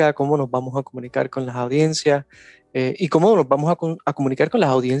marca, cómo nos vamos a comunicar con las audiencias, y cómo nos vamos a comunicar con las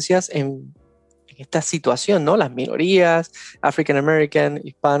audiencias en esta situación, ¿no? Las minorías, African American,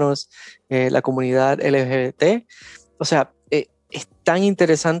 hispanos, la comunidad LGBT. O sea, es tan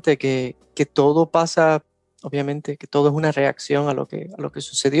interesante que todo pasa, obviamente, que todo es una reacción a lo que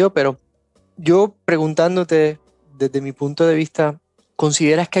sucedió, pero yo preguntándote desde mi punto de vista,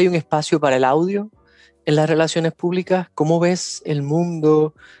 ¿consideras que hay un espacio para el audio en las relaciones públicas? ¿Cómo ves el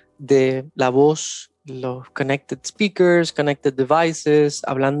mundo de la voz, los connected speakers, connected devices,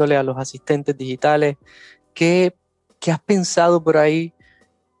 hablándole a los asistentes digitales? ¿Qué has pensado por ahí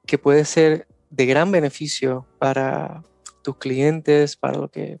que puede ser de gran beneficio para tus clientes, para lo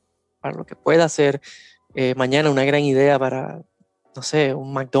que pueda ser mañana una gran idea para, no sé,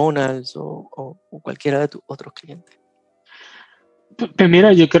 un McDonald's o cualquiera de tus otros clientes? Pues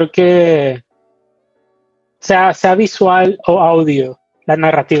mira, yo creo que sea visual o audio, la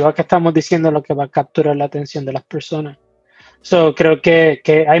narrativa que estamos diciendo es lo que va a capturar la atención de las personas. Creo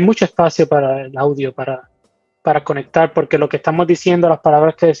que hay mucho espacio para el audio, para para conectar, porque lo que estamos diciendo, las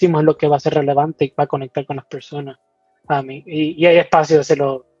palabras que decimos es lo que va a ser relevante y va a conectar con las personas. A mí. Y hay espacio de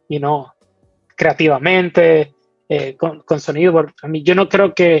hacerlo, creativamente, con sonido. A mí, yo no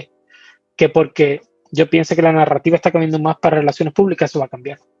creo que porque yo piense que la narrativa está cambiando más para relaciones públicas, eso va a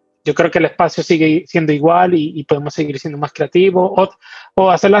cambiar. Yo creo que el espacio sigue siendo igual y podemos seguir siendo más creativos o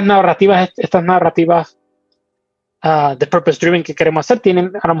hacer las narrativas, estas narrativas de purpose driven que queremos hacer,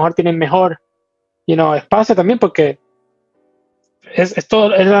 a lo mejor tienen mejor espacio también porque es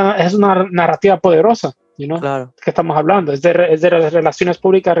una narrativa poderosa, Claro. que estamos hablando, es de relaciones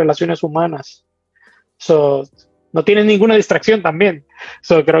públicas, relaciones humanas. So, no tiene ninguna distracción también.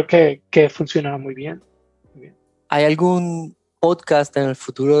 So, creo que funciona muy bien. ¿Hay algún podcast en el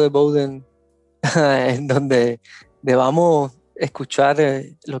futuro de Bowden en donde debamos escuchar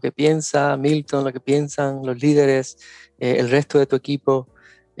lo que piensa Milton, lo que piensan los líderes, el resto de tu equipo?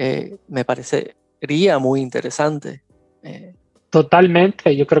 Me parecería muy interesante.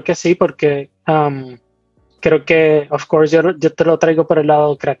 Totalmente, yo creo que sí, porque creo que, of course, yo te lo traigo por el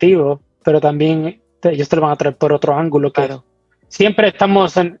lado creativo, pero también ellos te lo van a traer por otro ángulo, que Claro. siempre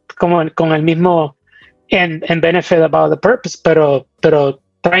estamos con el mismo en benefit about the purpose, pero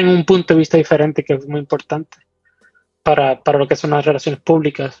traen un punto de vista diferente que es muy importante para lo que son las relaciones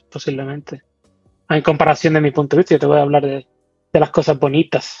públicas, posiblemente. En comparación de mi punto de vista, yo te voy a hablar de las cosas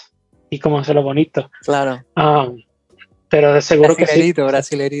bonitas y cómo hacerlo bonito. Claro. Pero de seguro que sí.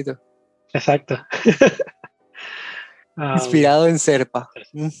 Brasilerito. Exacto. Inspirado en Serpa.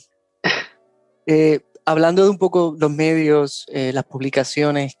 Hablando de un poco los medios, las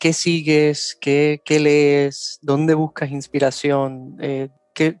publicaciones, ¿qué sigues? ¿Qué lees? ¿Dónde buscas inspiración?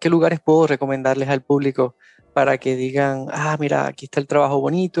 ¿Qué lugares puedo recomendarles al público para que digan, mira, aquí está el trabajo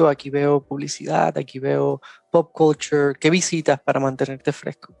bonito, aquí veo publicidad, aquí veo pop culture? ¿Qué visitas para mantenerte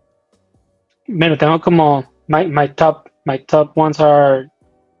fresco? Bueno, tengo como my top ones are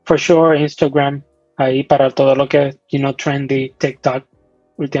for sure Instagram, ahí para todo lo que es, trendy, TikTok,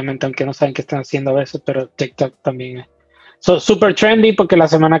 últimamente, aunque no saben qué están haciendo a veces, pero TikTok también es super trendy porque la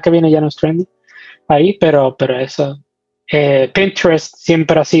semana que viene ya no es trendy ahí, pero eso. Pinterest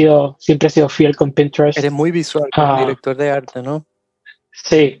siempre he sido fiel con Pinterest. Eres muy visual como director de arte, ¿no?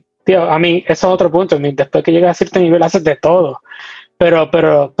 Sí, tío, a mí eso es otro punto. Después que llegas a cierto nivel haces de todo,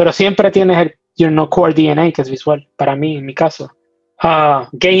 pero siempre tienes el core DNA que es visual, para mí, en mi caso.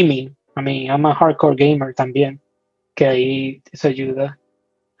 Gaming, I'm a hardcore gamer también, que ahí eso ayuda.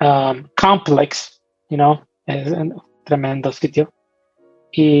 Complex, es un tremendo sitio.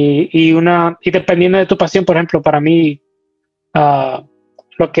 Y dependiendo de tu pasión, por ejemplo, para mí,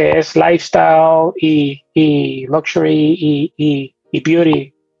 lo que es lifestyle y luxury y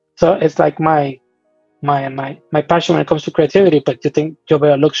beauty, so it's like my passion when it comes to creativity, but yo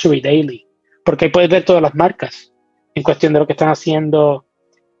veo luxury daily, porque ahí puedes ver todas las marcas en cuestión de lo que están haciendo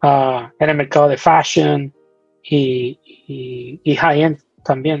en el mercado de fashion y high-end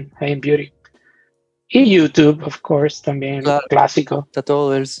también, high-end beauty. Y YouTube, of course, también, claro, clásico. Está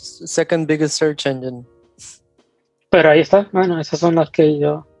todo, el second biggest search engine. Pero ahí está, bueno, esas son las que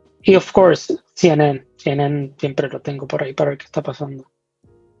yo... Y of course, CNN siempre lo tengo por ahí para ver qué está pasando.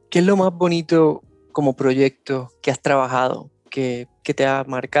 ¿Qué es lo más bonito como proyecto que has trabajado, que te ha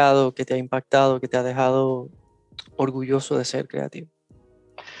marcado, que te ha impactado, que te ha dejado orgulloso de ser creativo?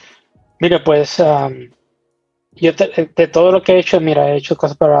 Mira, pues yo de todo lo que he hecho, he hecho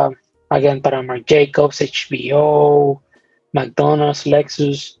cosas para Marc Jacobs, HBO, McDonald's,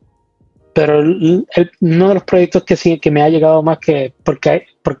 Lexus, pero uno de los proyectos que sí que me ha llegado más que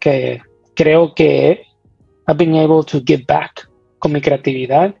porque creo que I've been able to give back con mi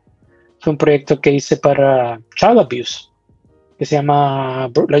creatividad fue un proyecto que hice para child abuse, que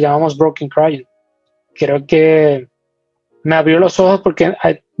lo llamamos Broken Crying. Creo que me abrió los ojos porque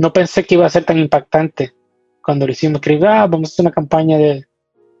no pensé que iba a ser tan impactante cuando lo hicimos. Creí, vamos a hacer una campaña de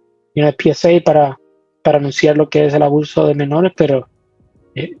PSA para anunciar lo que es el abuso de menores, pero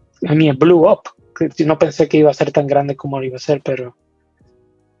a mí it blew up. No pensé que iba a ser tan grande como lo iba a ser, pero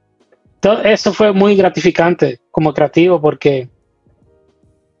todo eso fue muy gratificante como creativo porque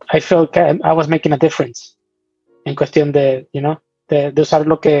I felt I was making a difference en cuestión de usar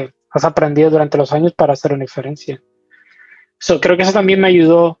lo que has aprendido durante los años para hacer una diferencia. Creo que eso también me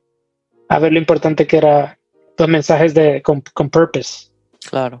ayudó a ver lo importante que era los mensajes con purpose.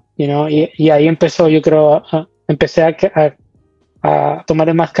 Claro. Y ahí empezó, yo creo, empecé a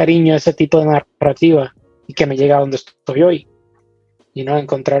tomarle más cariño a ese tipo de narrativa y que me llega a donde estoy hoy. A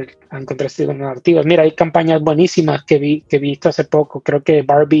encontrar este tipo de narrativas. Mira, hay campañas buenísimas que he visto hace poco. Creo que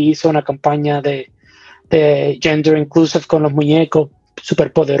Barbie hizo una campaña de gender inclusive con los muñecos,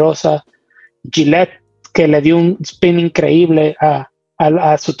 súper poderosa. Gillette que le dio un spin increíble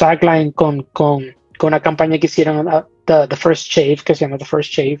a su tagline con una campaña que hicieron, the First Shave, que se llama The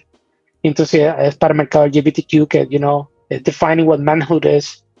First Shave. Y entonces es para el mercado LGBTQ, que, es defining what manhood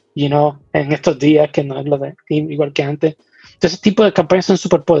is, en estos días, que no es lo de igual que antes. Entonces, ese tipo de campañas son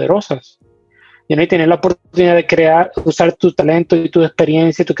súper poderosas. Y tener la oportunidad de usar tu talento y tu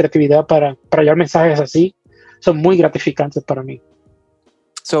experiencia y tu creatividad para llevar mensajes así, son muy gratificantes para mí.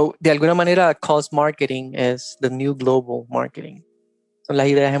 So, de alguna manera, cost marketing es the new global marketing. Son las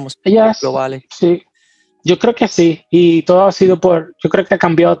ideas emocionales globales. Sí, yo creo que sí. Y todo ha sido yo creo que ha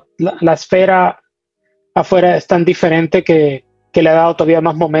cambiado la esfera afuera, es tan diferente que le ha dado todavía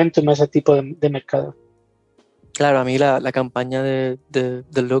más momentum a ese tipo de mercado. Claro, a mí la campaña de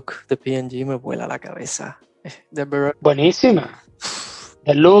The Look de P&G me vuela la cabeza. Buenísima.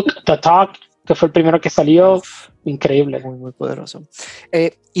 The Look, The Talk, que fue el primero que salió, increíble. Muy, muy poderoso.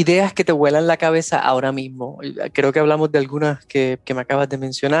 Ideas que te vuelan la cabeza ahora mismo. Creo que hablamos de algunas que me acabas de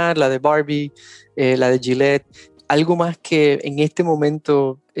mencionar, la de Barbie, la de Gillette. Algo más que en este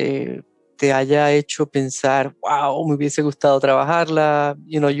momento te haya hecho pensar, wow, me hubiese gustado trabajarla.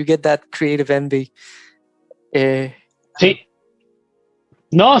 You get that creative envy. Sí.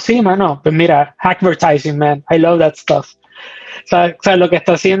 No, sí, mano. Pues mira, advertising, man. I love that stuff. O sea, lo que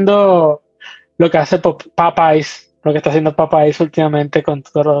está haciendo, lo que hace Popeyes, lo que está haciendo Popeyes últimamente con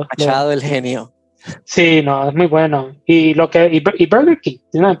todo. Machado el genio. Sí, no, es muy bueno. Y Burger King,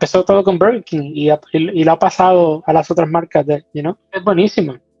 empezó todo con Burger King y lo ha pasado a las otras marcas, es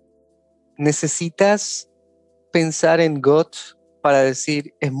buenísimo. ¿Necesitas pensar en GOT para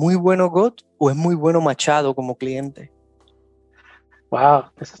decir, ¿es muy bueno GOT o es muy bueno Machado como cliente? Wow,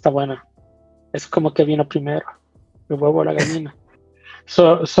 esa está buena. Es como que vino primero, el huevo o la gallina.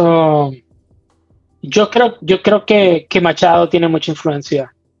 Yo creo que Machado tiene mucha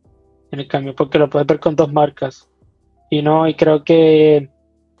influencia en el cambio, porque lo puedes ver con dos marcas. Y creo que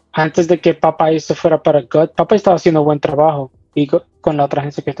antes de que Popeyes se fuera para GOT, Popeyes estaba haciendo buen trabajo y con la otra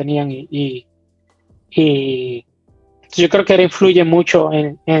agencia que tenían y yo creo que él influye mucho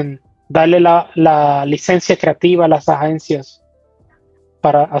en darle la licencia creativa a las agencias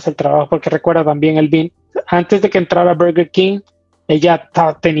para hacer trabajo, porque recuerda también antes de que entrara Burger King, ella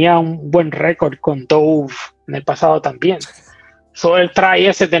tenía un buen récord con Dove en el pasado también. So él trae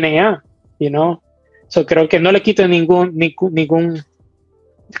ese DNA, So creo que no le quito ningún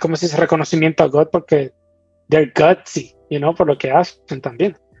 ¿cómo se dice? Reconocimiento a GOT, porque they're gutsy, por lo que hacen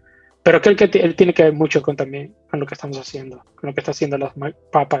también. Pero creo que él tiene que ver mucho también con lo que estamos haciendo, con lo que está haciendo las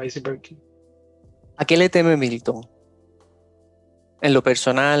Popeyes y Burger King. ¿A qué le teme Milton? En lo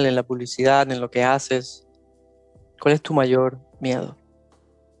personal, en la publicidad, en lo que haces. ¿Cuál es tu mayor miedo?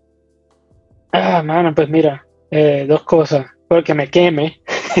 Mano, pues mira, dos cosas. Porque me queme,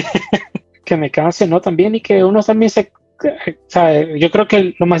 que me canse, ¿no? También, y que uno también ¿sabe? Yo creo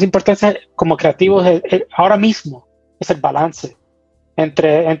que lo más importante como creativo ahora mismo es el balance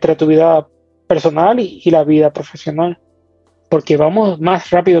entre tu vida personal y la vida profesional, porque vamos más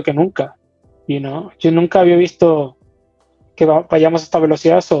rápido que nunca, Yo nunca había visto que vayamos a esta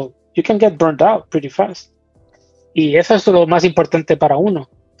velocidad, so you can get burned out pretty fast. Y eso es lo más importante para uno,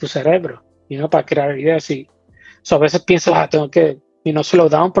 tu cerebro, para crear ideas. Y a veces pienso, tengo que, slow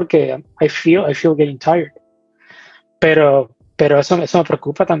down porque I feel getting tired. Pero eso me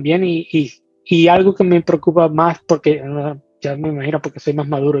preocupa también y algo que me preocupa más, porque ya me imagino porque soy más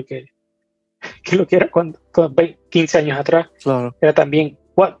maduro que lo que era cuando 15 años atrás. Claro. Era también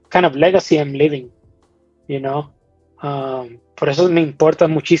what kind of legacy I'm living, por eso me importa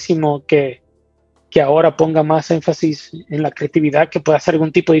muchísimo que ahora ponga más énfasis en la creatividad, que pueda hacer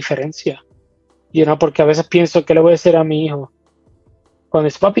algún tipo de diferencia, porque a veces pienso que le voy a decir a mi hijo cuando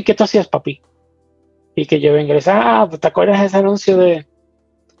dice, papi, ¿qué tú hacías, papi? Y que yo venga y le diga, ¿te acuerdas de ese anuncio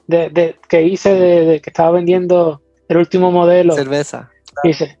que hice de que estaba vendiendo el último modelo? Cerveza. Y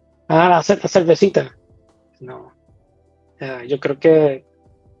dice, la cervecita. No. Yo creo que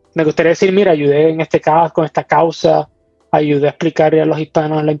me gustaría decir, mira, ayudé en este caso, con esta causa, ayudé a explicarle a los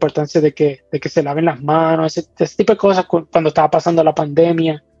hispanos la importancia de que se laven las manos, ese tipo de cosas cuando estaba pasando la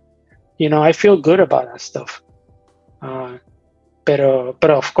pandemia. I feel good about that stuff. Pero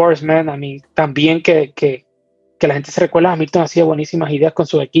of course, man, también que la gente se recuerda, Hamilton hacía buenísimas ideas con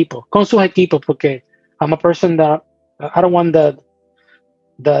sus equipos, porque I'm a person that I don't want the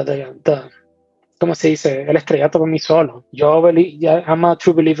 ¿cómo se dice? El estrellato por mí solo. I'm a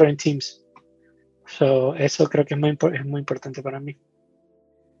true believer in teams. So, eso creo que es muy importante para mí.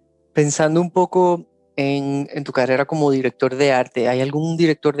 Pensando un poco en tu carrera como director de arte, ¿hay algún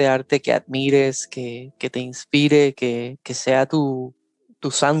director de arte que admires, que te inspire, que sea tu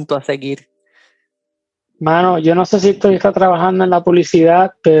santo a seguir? Mano, yo no sé si todavía está trabajando en la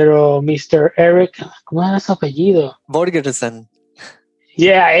publicidad, pero Mr. Eric, ¿cómo es su apellido? Borgerson.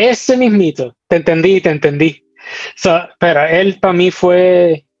 Yeah, ese mismito. Te entendí. So, pero él para mí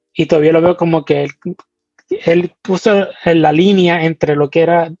fue, y todavía lo veo como que él puso en la línea entre lo que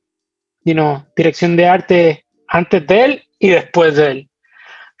era, dirección de arte antes de él y después de él.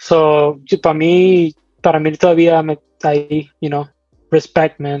 So, para mí todavía me está ahí,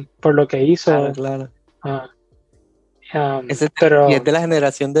 respect, man, por lo que hizo. Claro. Uh, Y es de la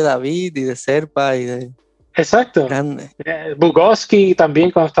generación de David y de Serpa y de... Exacto. Grande. Bukowski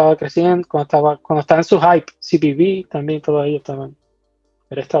también cuando estaba creciendo, cuando estaba en su hype, CPV también, todo ellos estaban.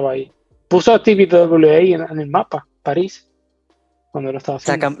 Él estaba ahí. Puso a TBWA en el mapa, París, cuando lo estaba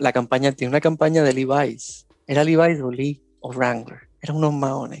haciendo. La campaña, tiene una campaña de Levi's. ¿Era Levi's o Lee o Wrangler? Eran unos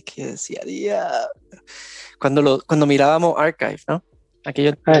maones que decía, "Diablo". Cuando mirábamos Archive, ¿no?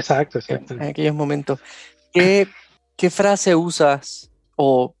 Exacto. En aquellos momentos. ¿Qué frase usas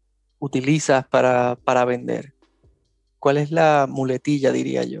o utilizas para vender? ¿Cuál es la muletilla,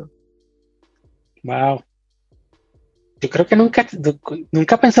 diría yo? Wow. Yo creo que nunca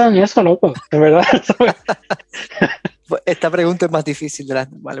he pensado en eso, loco, de verdad. Esta pregunta es más difícil de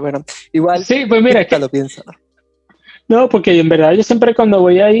las normales. Bueno, igual, Sí, pues mira, piénsalo. No, porque en verdad yo siempre cuando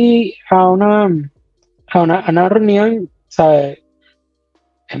voy ahí a una reunión, ¿sabes?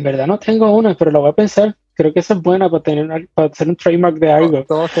 En verdad no tengo una, pero lo voy a pensar. Creo que esa es buena para hacer un trademark de algo.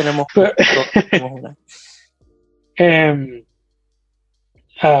 Todos tenemos una.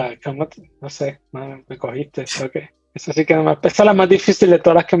 No sé, me cogiste. Okay. Esa sí que esa es la más difícil de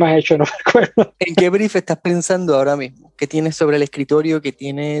todas las que me has hecho, no me acuerdo. ¿En qué brief estás pensando ahora mismo? ¿Qué tienes sobre el escritorio que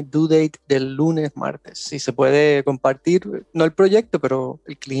tiene due date del lunes, martes? Si se puede compartir, no el proyecto, pero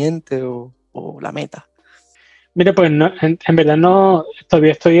el cliente o la meta. Mira, pues no, en verdad no,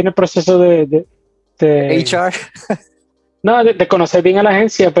 todavía estoy en el proceso de HR. No, de conocer bien a la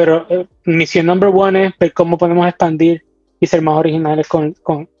agencia, pero misión number one es ver cómo podemos expandir y ser más originales con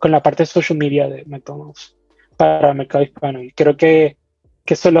la parte de social media de McDonald's para el mercado hispano. Y creo que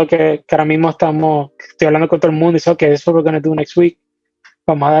eso es lo que ahora mismo estoy hablando con todo el mundo y dice, ok, eso es lo que we're going to do next week.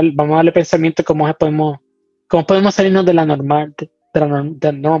 Vamos a darle pensamiento cómo podemos salirnos de la normal,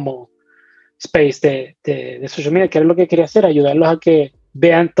 del normal space de social media, que era lo que quería hacer, ayudarlos a que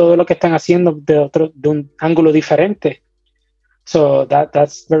vean todo lo que están haciendo de un ángulo diferente. So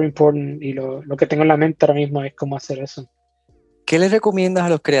that's very important, y lo que tengo en la mente ahora mismo es cómo hacer eso. ¿Qué les recomiendas a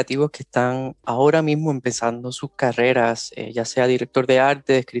los creativos que están ahora mismo empezando sus carreras, ya sea director de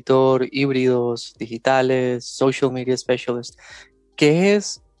arte, escritor, híbridos, digitales, social media specialist? ¿Qué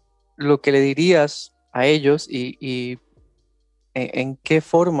es lo que le dirías a ellos y en qué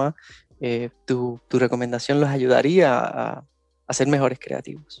forma tu recomendación los ayudaría a ser mejores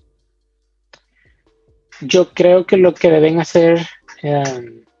creativos? Yo creo que lo que deben hacer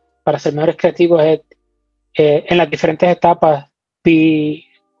para ser mejores creativos es en las diferentes etapas be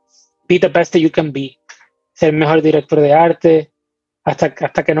the best that you can be. Ser el mejor director de arte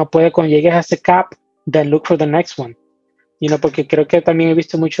hasta que no puede, cuando llegues a ese cap, then look for the next one. Porque creo que también he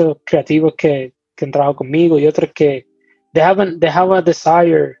visto muchos creativos que han trabajado conmigo y otros que they have a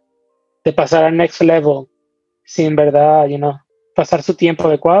desire de pasar al next level sin verdad, pasar su tiempo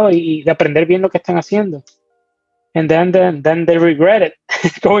adecuado y de aprender bien lo que están haciendo. And then they regret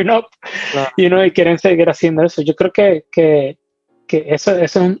it going up, Claro. y quieren seguir haciendo eso. Yo creo que eso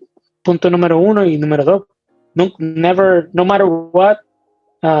es un punto número uno. Y número dos, no matter what,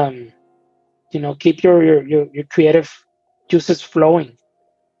 keep your creative juices flowing.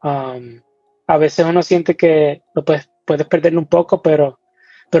 A veces uno siente que puedes perderlo un poco, pero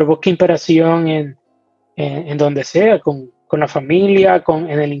busca inspiración en donde sea, con la familia,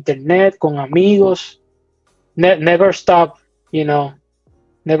 en el internet, con amigos. Never stop,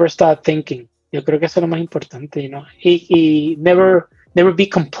 never stop thinking. Yo creo que eso es lo más importante, y never be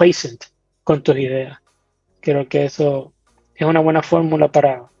complacent con tus ideas. Creo que eso es una buena fórmula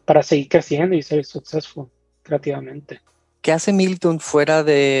para seguir creciendo y ser successful creativamente. ¿Qué hace Milton fuera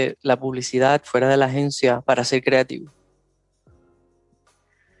de la publicidad, fuera de la agencia, para ser creativo?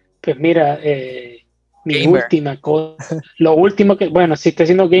 Pues mira, mi Gamer. última cosa, lo último que, bueno, sí estoy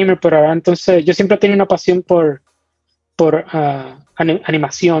siendo gamer, pero ahora entonces yo siempre he tenido una pasión por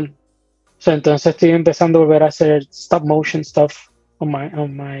animación. So, entonces estoy empezando a volver a hacer stop motion stuff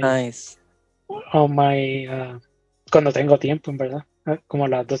Nice. cuando tengo tiempo, en verdad, como a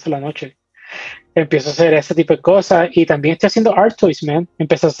las 12 de la noche. Empiezo a hacer ese tipo de cosas, y también estoy haciendo art toys, man.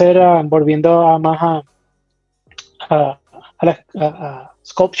 Empecé a hacer, volviendo a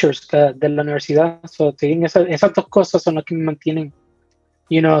sculptures de la universidad. So, esas dos cosas son las que me mantienen,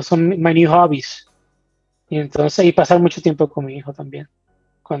 son my new hobbies. Y entonces, y pasar mucho tiempo con mi hijo también,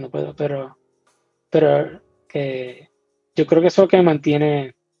 cuando puedo, pero que yo creo que eso es lo que me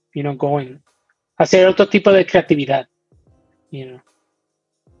mantiene, going. Hacer otro tipo de creatividad, you know.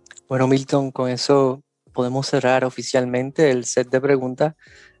 Bueno, Milton, con eso podemos cerrar oficialmente el set de preguntas.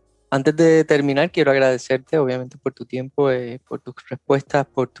 Antes de terminar, quiero agradecerte, obviamente, por tu tiempo, por tus respuestas,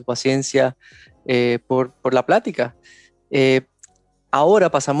 por tu paciencia, por la plática.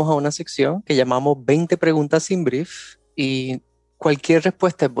 Ahora pasamos a una sección que llamamos 20 preguntas sin brief y cualquier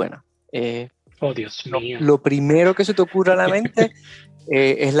respuesta es buena. Oh, Dios mío. Lo primero que se te ocurra a la mente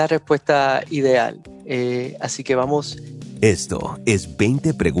es la respuesta ideal. Así que vamos. Esto es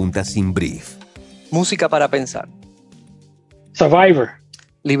 20 preguntas sin brief. Música para pensar. Survivor.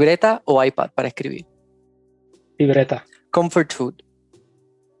 Libreta o iPad para escribir. Libreta. Comfort food.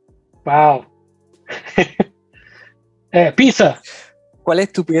 Wow. Pizza. ¿Cuál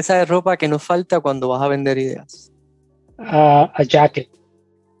es tu pieza de ropa que nos falta cuando vas a vender ideas? A jacket.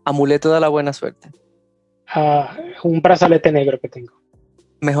 Amuleto de la buena suerte. Un brazalete negro que tengo.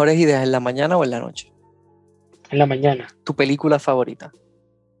 ¿Mejores ideas en la mañana o en la noche? En la mañana. ¿Tu película favorita?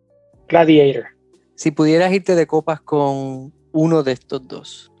 Gladiator. Si pudieras irte de copas con uno de estos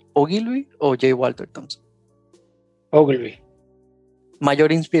dos, Ogilvy o J. Walter Thompson. Ogilvy.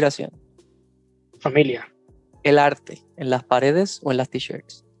 Mayor inspiración. Familia. El arte, ¿en las paredes o en las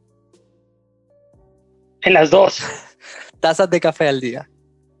t-shirts? En las dos. Tazas de café al día.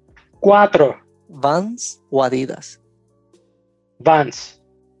 4. Vans o Adidas. Vans.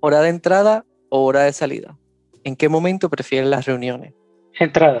 Hora de entrada o hora de salida. ¿En qué momento prefieres las reuniones?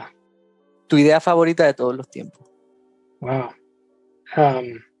 Entrada. Tu idea favorita de todos los tiempos. Wow.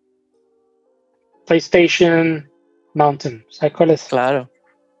 PlayStation Mountain. ¿Sabes cuál es? Claro.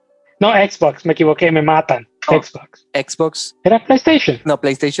 No, Xbox. Me equivoqué. Me matan. Oh. Xbox. Xbox. ¿Era PlayStation? No,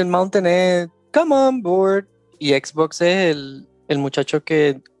 PlayStation Mountain es Come on board. Y Xbox es el muchacho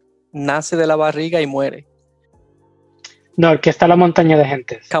que nace de la barriga y muere. No, el que está en la montaña de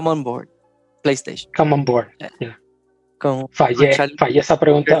gente. Come on board. PlayStation. Come on board. Yeah. Fallé esa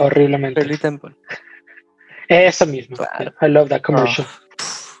pregunta horriblemente. Shirley Temple. Esa misma. Claro. Yeah, I love that commercial.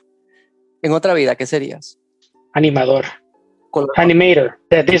 En otra vida, ¿qué serías? Animador. Color. Animator.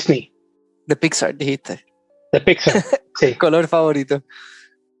 De Disney. De Pixar, dijiste. De Pixar. Sí. Color favorito.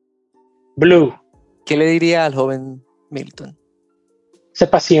 Blue. ¿Qué le diría al joven Milton? Sé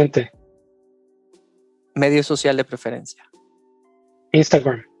paciente. Medio social de preferencia.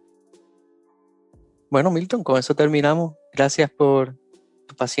 Instagram. Bueno, Milton, con eso terminamos. Gracias por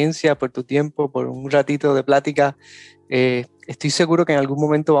tu paciencia, por tu tiempo, por un ratito de plática. Estoy seguro que en algún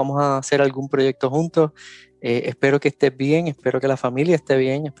momento vamos a hacer algún proyecto juntos. Espero que estés bien, espero que la familia esté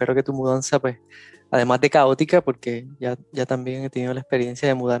bien, espero que tu mudanza, pues, además de caótica, porque ya también he tenido la experiencia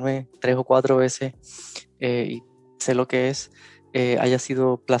de mudarme 3 o 4 veces y sé lo que es, haya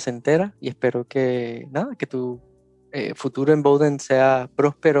sido placentera, y espero que tu futuro en Bowdoin sea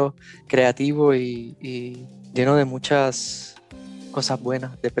próspero, creativo y lleno de muchas cosas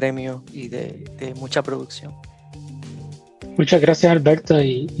buenas, de premios y de mucha producción. Muchas gracias, Alberto,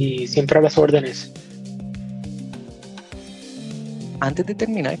 y siempre a las órdenes. Antes de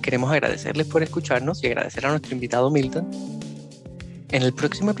terminar, queremos agradecerles por escucharnos y agradecer a nuestro invitado Milton. En el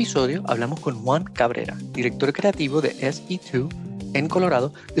próximo episodio hablamos con Juan Cabrera, director creativo de SE2 en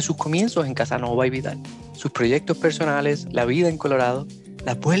Colorado, de sus comienzos en Casanova y Vidal, sus proyectos personales, la vida en Colorado,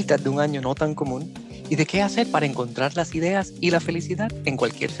 las vueltas de un año no tan común y de qué hacer para encontrar las ideas y la felicidad en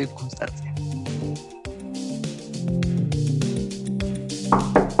cualquier circunstancia.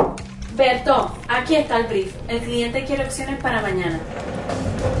 Berto, aquí está el brief. El cliente quiere opciones para mañana.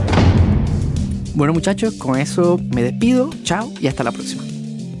 Bueno, muchachos, con eso me despido. Chao y hasta la próxima.